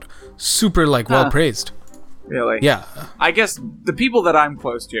around, super, well praised. Really? Yeah. I guess the people that I'm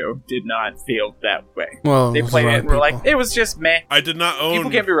close to did not feel that way. Well, They it was played a lot it of and were like, people. it was just meh. I did not People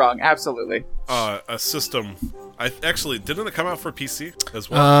own can't be wrong. Absolutely. a system. I actually didn't it come out for PC as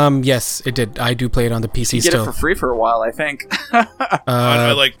well? Yes, it did. I do play it on the PC You get still. it for free for a while, I think.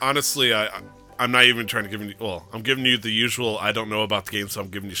 I like honestly, I'm not even trying to give you. Well, I'm giving you the usual. I don't know about the game, so I'm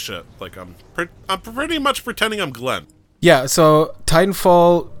giving you shit. Like I'm pretty much pretending I'm Glenn. Yeah, so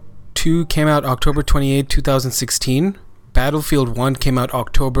Titanfall 2 came out October 28, 2016. Battlefield 1 came out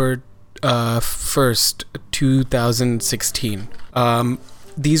October 1st, 2016.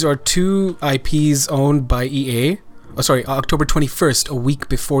 These are two IPs owned by EA. Oh, sorry, October 21st, a week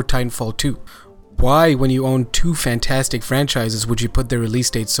before Titanfall 2. Why, when you own two fantastic franchises, would you put their release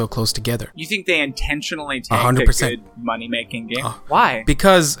dates so close together? You think they intentionally tanked 100%. a good money-making game? Why?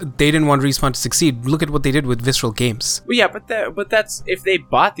 Because they didn't want Respawn to succeed. Look at what they did with Visceral Games. Well, yeah, but that's if they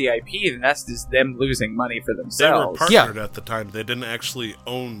bought the IP, then that's just them losing money for They were themselves. partnered at the time. They didn't actually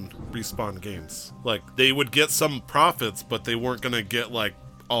own Respawn Games. Like they would get some profits, but they weren't gonna get like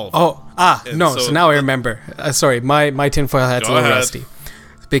all. Of them. And No, so now I remember. Sorry, my tinfoil hat's a Go little ahead. rusty.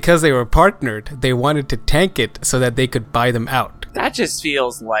 Because they were partnered, they wanted to tank it so that they could buy them out. That just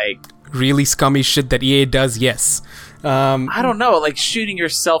feels like, Really scummy shit that EA does, yes. I don't know, like shooting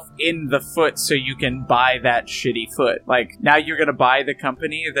yourself in the foot so you can buy that shitty foot. Like, now you're gonna buy the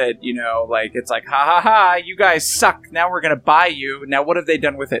company that, you know, like, it's like, ha ha ha, you guys suck, now we're gonna buy you. Now, what have they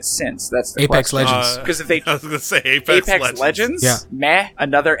done with it since? That's the Apex question. Legends. Because if they... I was gonna say Apex Legends. Yeah. Meh.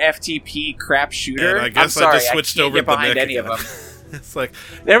 Another FTP crap shooter? And I guess I'm sorry, I just switched can't over get to behind Nick any of again. them. It's like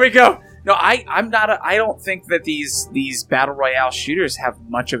There we go. No, I'm not. I don't think that these battle royale shooters have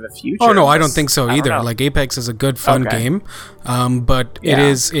much of a future. Oh no, I don't unless- think so I don't either. know. Like Apex is a good fun Okay. game, but it Yeah.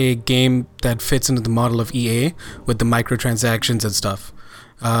 is a game that fits into the model of EA with the microtransactions and stuff.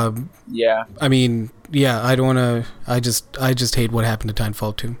 Yeah. I mean, yeah, I don't want to. I just hate what happened to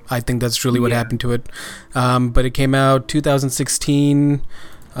Titanfall 2. I think that's truly what Yeah. happened to it. But it came out 2016.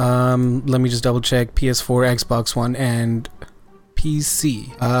 Let me just double check. PS4, Xbox One, and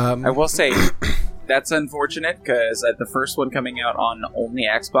PC. I will say that's unfortunate because the first one coming out on only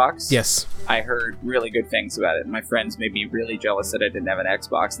Xbox. Yes. I heard really good things about it. My friends made me really jealous that I didn't have an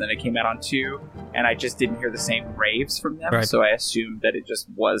Xbox. Then it came out on 2, and I just didn't hear the same raves from them. Right. So I assumed that it just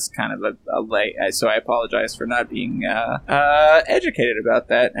was kind of a late. So I apologize for not being educated about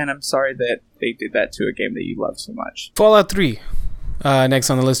that, and I'm sorry that they did that to a game that you love so much. Fallout 3. Next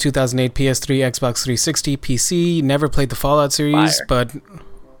on the list, 2008, PS3, Xbox 360, PC. Never played the Fallout series, Fire. but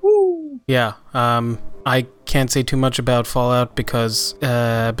yeah, I can't say too much about Fallout because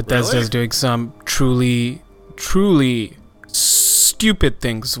Bethesda Really? is doing some truly, truly stupid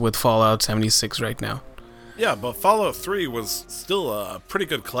things with Fallout 76 right now. yeah, but Fallout 3 was still a pretty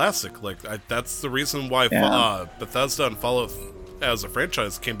good classic. Like that's the reason why Yeah. Bethesda and Fallout as a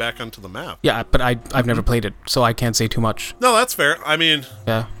franchise came back onto the map. Yeah, but I've never played it, so I can't say too much. No, that's fair. I mean,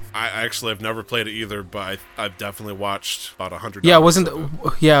 Yeah. I actually have never played it either, but I've definitely watched about 100. Yeah, hours wasn't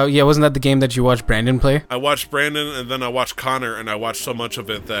of it. wasn't that the game that you watched Brandon play? I watched Brandon and then I watched Connor, and I watched so much of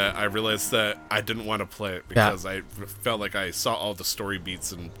it that I realized that I didn't want to play it because I felt like I saw all the story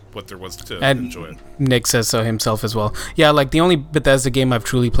beats and what there was to And enjoy it. Nick says so himself as well. Yeah, like the only Bethesda game I've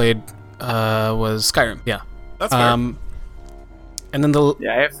truly played was Skyrim. Yeah. That's fair. And then the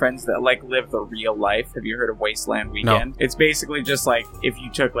Yeah, I have friends that like live the real life. Have you heard of Wasteland Weekend? It's basically just like if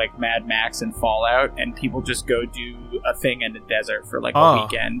you took like Mad Max and Fallout, and people just go do a thing in the desert for like Oh. a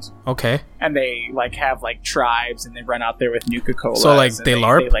weekend, okay. and they like have like tribes, and they run out there with Nuka-Cola. So, like, they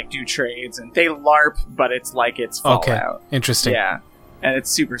LARP? They like do trades, and they LARP, but it's like it's Fallout. Okay. Interesting. Yeah. And it's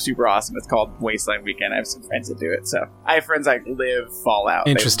super, super awesome. It's called Wasteland Weekend. I have some friends that do it. So I have friends that live Fallout.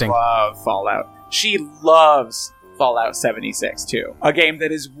 Interesting. They love Fallout. She loves Fallout 76 too. A game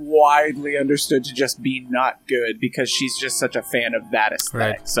that is widely understood to just be not good because she's just such a fan of that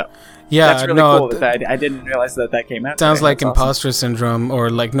aesthetic. Right. So Yeah, that's really no, cool that I didn't realize that came out. sounds today. like That's awesome. imposter syndrome,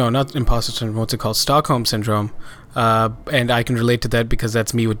 or like, no, not imposter syndrome. What's it called? Stockholm syndrome. And I can relate to that because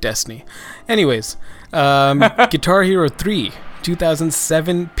that's me with Destiny. Anyways, Guitar Hero 3.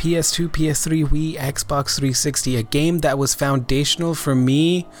 2007, PS2, PS3, Wii, Xbox 360, a game that was foundational for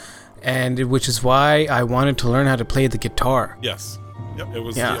me, and which is why I wanted to learn how to play the guitar. Yes. Yep. It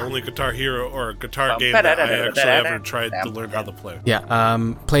was Yeah. the only Guitar Hero or guitar game that I actually ever tried to learn how to play.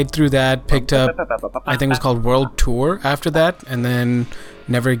 Yeah, played through that, picked up, I think it was called World Tour after that, and then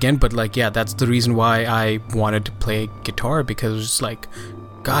never again. But like, yeah, that's the reason why I wanted to play guitar, because it was just like,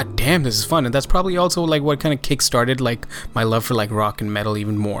 god damn, this is fun. And that's probably also like what kind of kick-started like my love for like rock and metal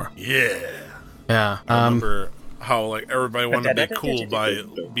even more. Yeah. Yeah. I remember how like everybody wanted to be cool by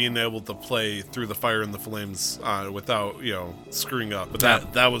being able to play Through the Fire and the Flames without, screwing up.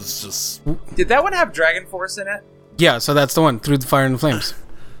 But that was just... Did that one have Dragon Force in it? Yeah, so that's the one, Through the Fire and the Flames.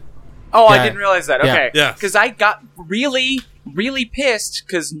 Oh, Yeah. I didn't realize that. Yeah. Okay. Yeah. Because I got really, really pissed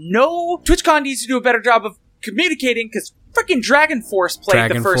because TwitchCon needs to do a better job of communicating because freaking Dragon Force played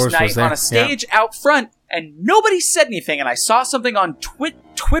Dragon the first Force was night there, on a stage out front and nobody said anything. And I saw something on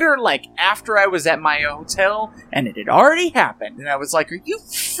Twitter like after I was at my hotel and it had already happened. And I was like, are you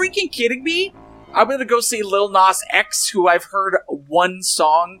freaking kidding me? I'm going to go see Lil Nas X, who I've heard one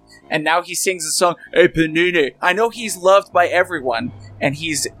song, and now he sings a song, Hey Panini. I know he's loved by everyone, and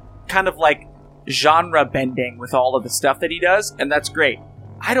he's kind of like genre bending with all of the stuff that he does, and that's great.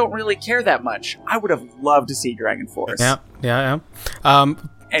 I don't really care that much. I would have loved to see Dragon Force. Yeah.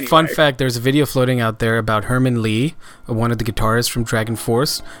 Anyway. Fun fact, there's a video floating out there about Herman Lee, one of the guitarists from Dragon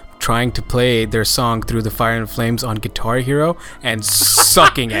Force, trying to play their song Through the Fire and Flames on Guitar Hero and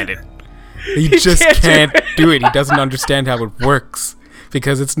sucking at it. He just can't do it. He doesn't understand how it works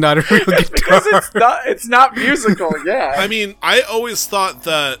because it's not a real guitar. it's not musical, yeah. I mean, I always thought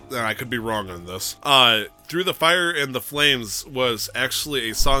that, and I could be wrong on this, Through the Fire and the Flames was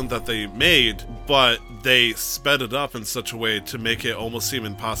actually a song that they made, but they sped it up in such a way to make it almost seem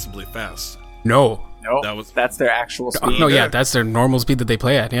impossibly fast. No. No, that's their actual speed. No, yeah, that's their normal speed that they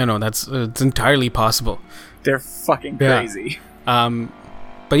play at. Yeah, no, it's entirely possible. They're fucking Yeah. crazy.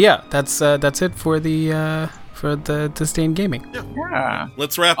 But yeah, that's it for the Disdain Gaming. Yeah.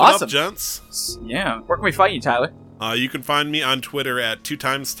 Let's wrap it Awesome. up, gents. Yeah. Where can we find you, Tyler? You can find me on Twitter at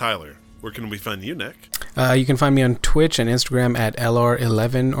 2timestyler. Where can we find you, Nick? You can find me on Twitch and Instagram at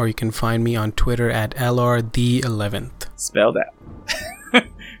LR11, or you can find me on Twitter at LRThe11th. Spelled out.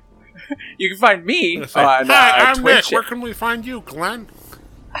 You can find me on Hi, I'm Nick. Twitch Where can we find you, Glenn?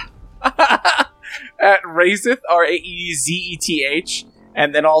 at Razeth, Raezeth,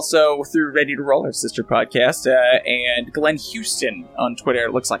 and then also through Ready to Roll, our sister podcast, and Glenn Houston on Twitter.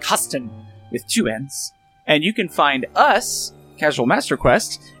 It looks like Huston with 2 N's. And you can find us, Casual Master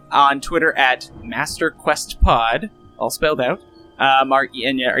Quest, on Twitter at MasterQuestPod, all spelled out. Our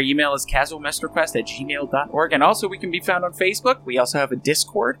email is casualmasterquest@gmail.org. And also, we can be found on Facebook. We also have a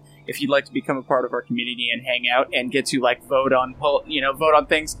Discord if you'd like to become a part of our community and hang out and get to vote on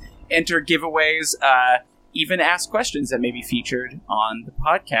things, enter giveaways, even ask questions that may be featured on the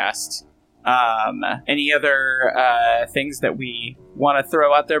podcast. Any other things that we want to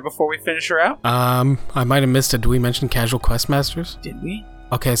throw out there before we finish her out? I might have missed it. Did we mention Casual Quest Masters? Did we?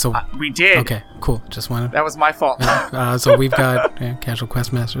 Okay, so We did. okay, cool. Just wanted. That was my fault. So we've got Casual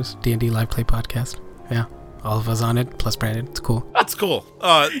Quest Masters, D&D live play podcast. Yeah, all of us on it, plus Brandon. It's cool. That's cool.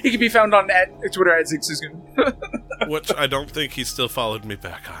 He can be found on Twitter at Zigzuzgun. Which I don't think he still followed me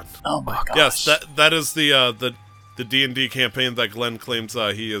back on. Oh my gosh. Yes, that is the D&D campaign that Glenn claims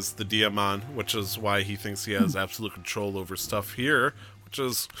he is the DM on, which is why he thinks he has absolute control over stuff here, which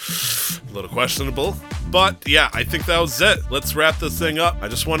is a little questionable. But yeah, I think that was it. Let's wrap this thing up. I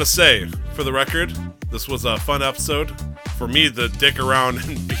just want to say, for the record, this was a fun episode for me to dick around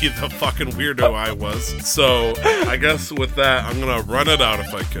and be the fucking weirdo I was. So I guess with that, I'm gonna run it out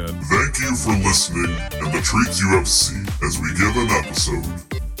if I could. Thank you for listening and the treats you have seen as we give an episode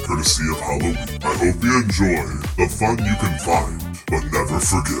courtesy of Halloween. I hope you enjoy the fun you can find, but never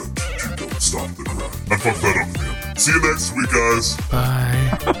forget to don't stop the grind. I fucked that up, man. See you next week, guys. Bye.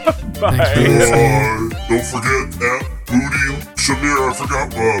 Thanks for listening. Bye. Don't forget at Booty Shamir. I forgot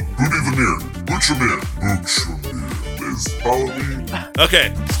Booty Veneer. Boot Shamir. Boot Shamir is Halloween.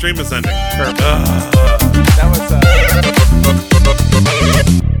 Okay, stream is ending. That was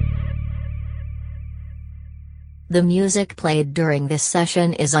The music played during this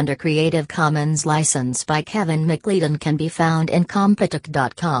session is under Creative Commons license by Kevin MacLeod and can be found in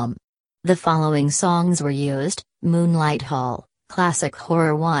Computech.com. The following songs were used: Moonlight Hall, Classic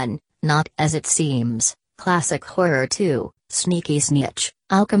Horror 1, Not As It Seems, Classic Horror 2, Sneaky Snitch,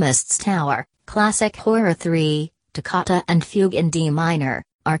 Alchemist's Tower, Classic Horror 3, Toccata and Fugue in D minor,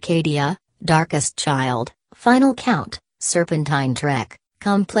 Arcadia, Darkest Child, Final Count, Serpentine Trek,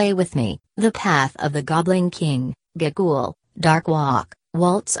 Come Play With Me, The Path of the Goblin King, Gagul, Dark Walk,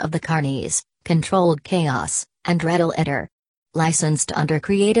 Waltz of the Carnies, Controlled Chaos, and Riddle Eater. Licensed under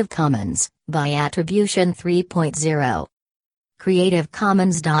Creative Commons, by Attribution 3.0.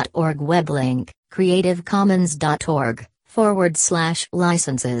 CreativeCommons.org web link,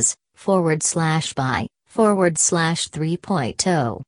 creativecommons.org/licenses/by/3.0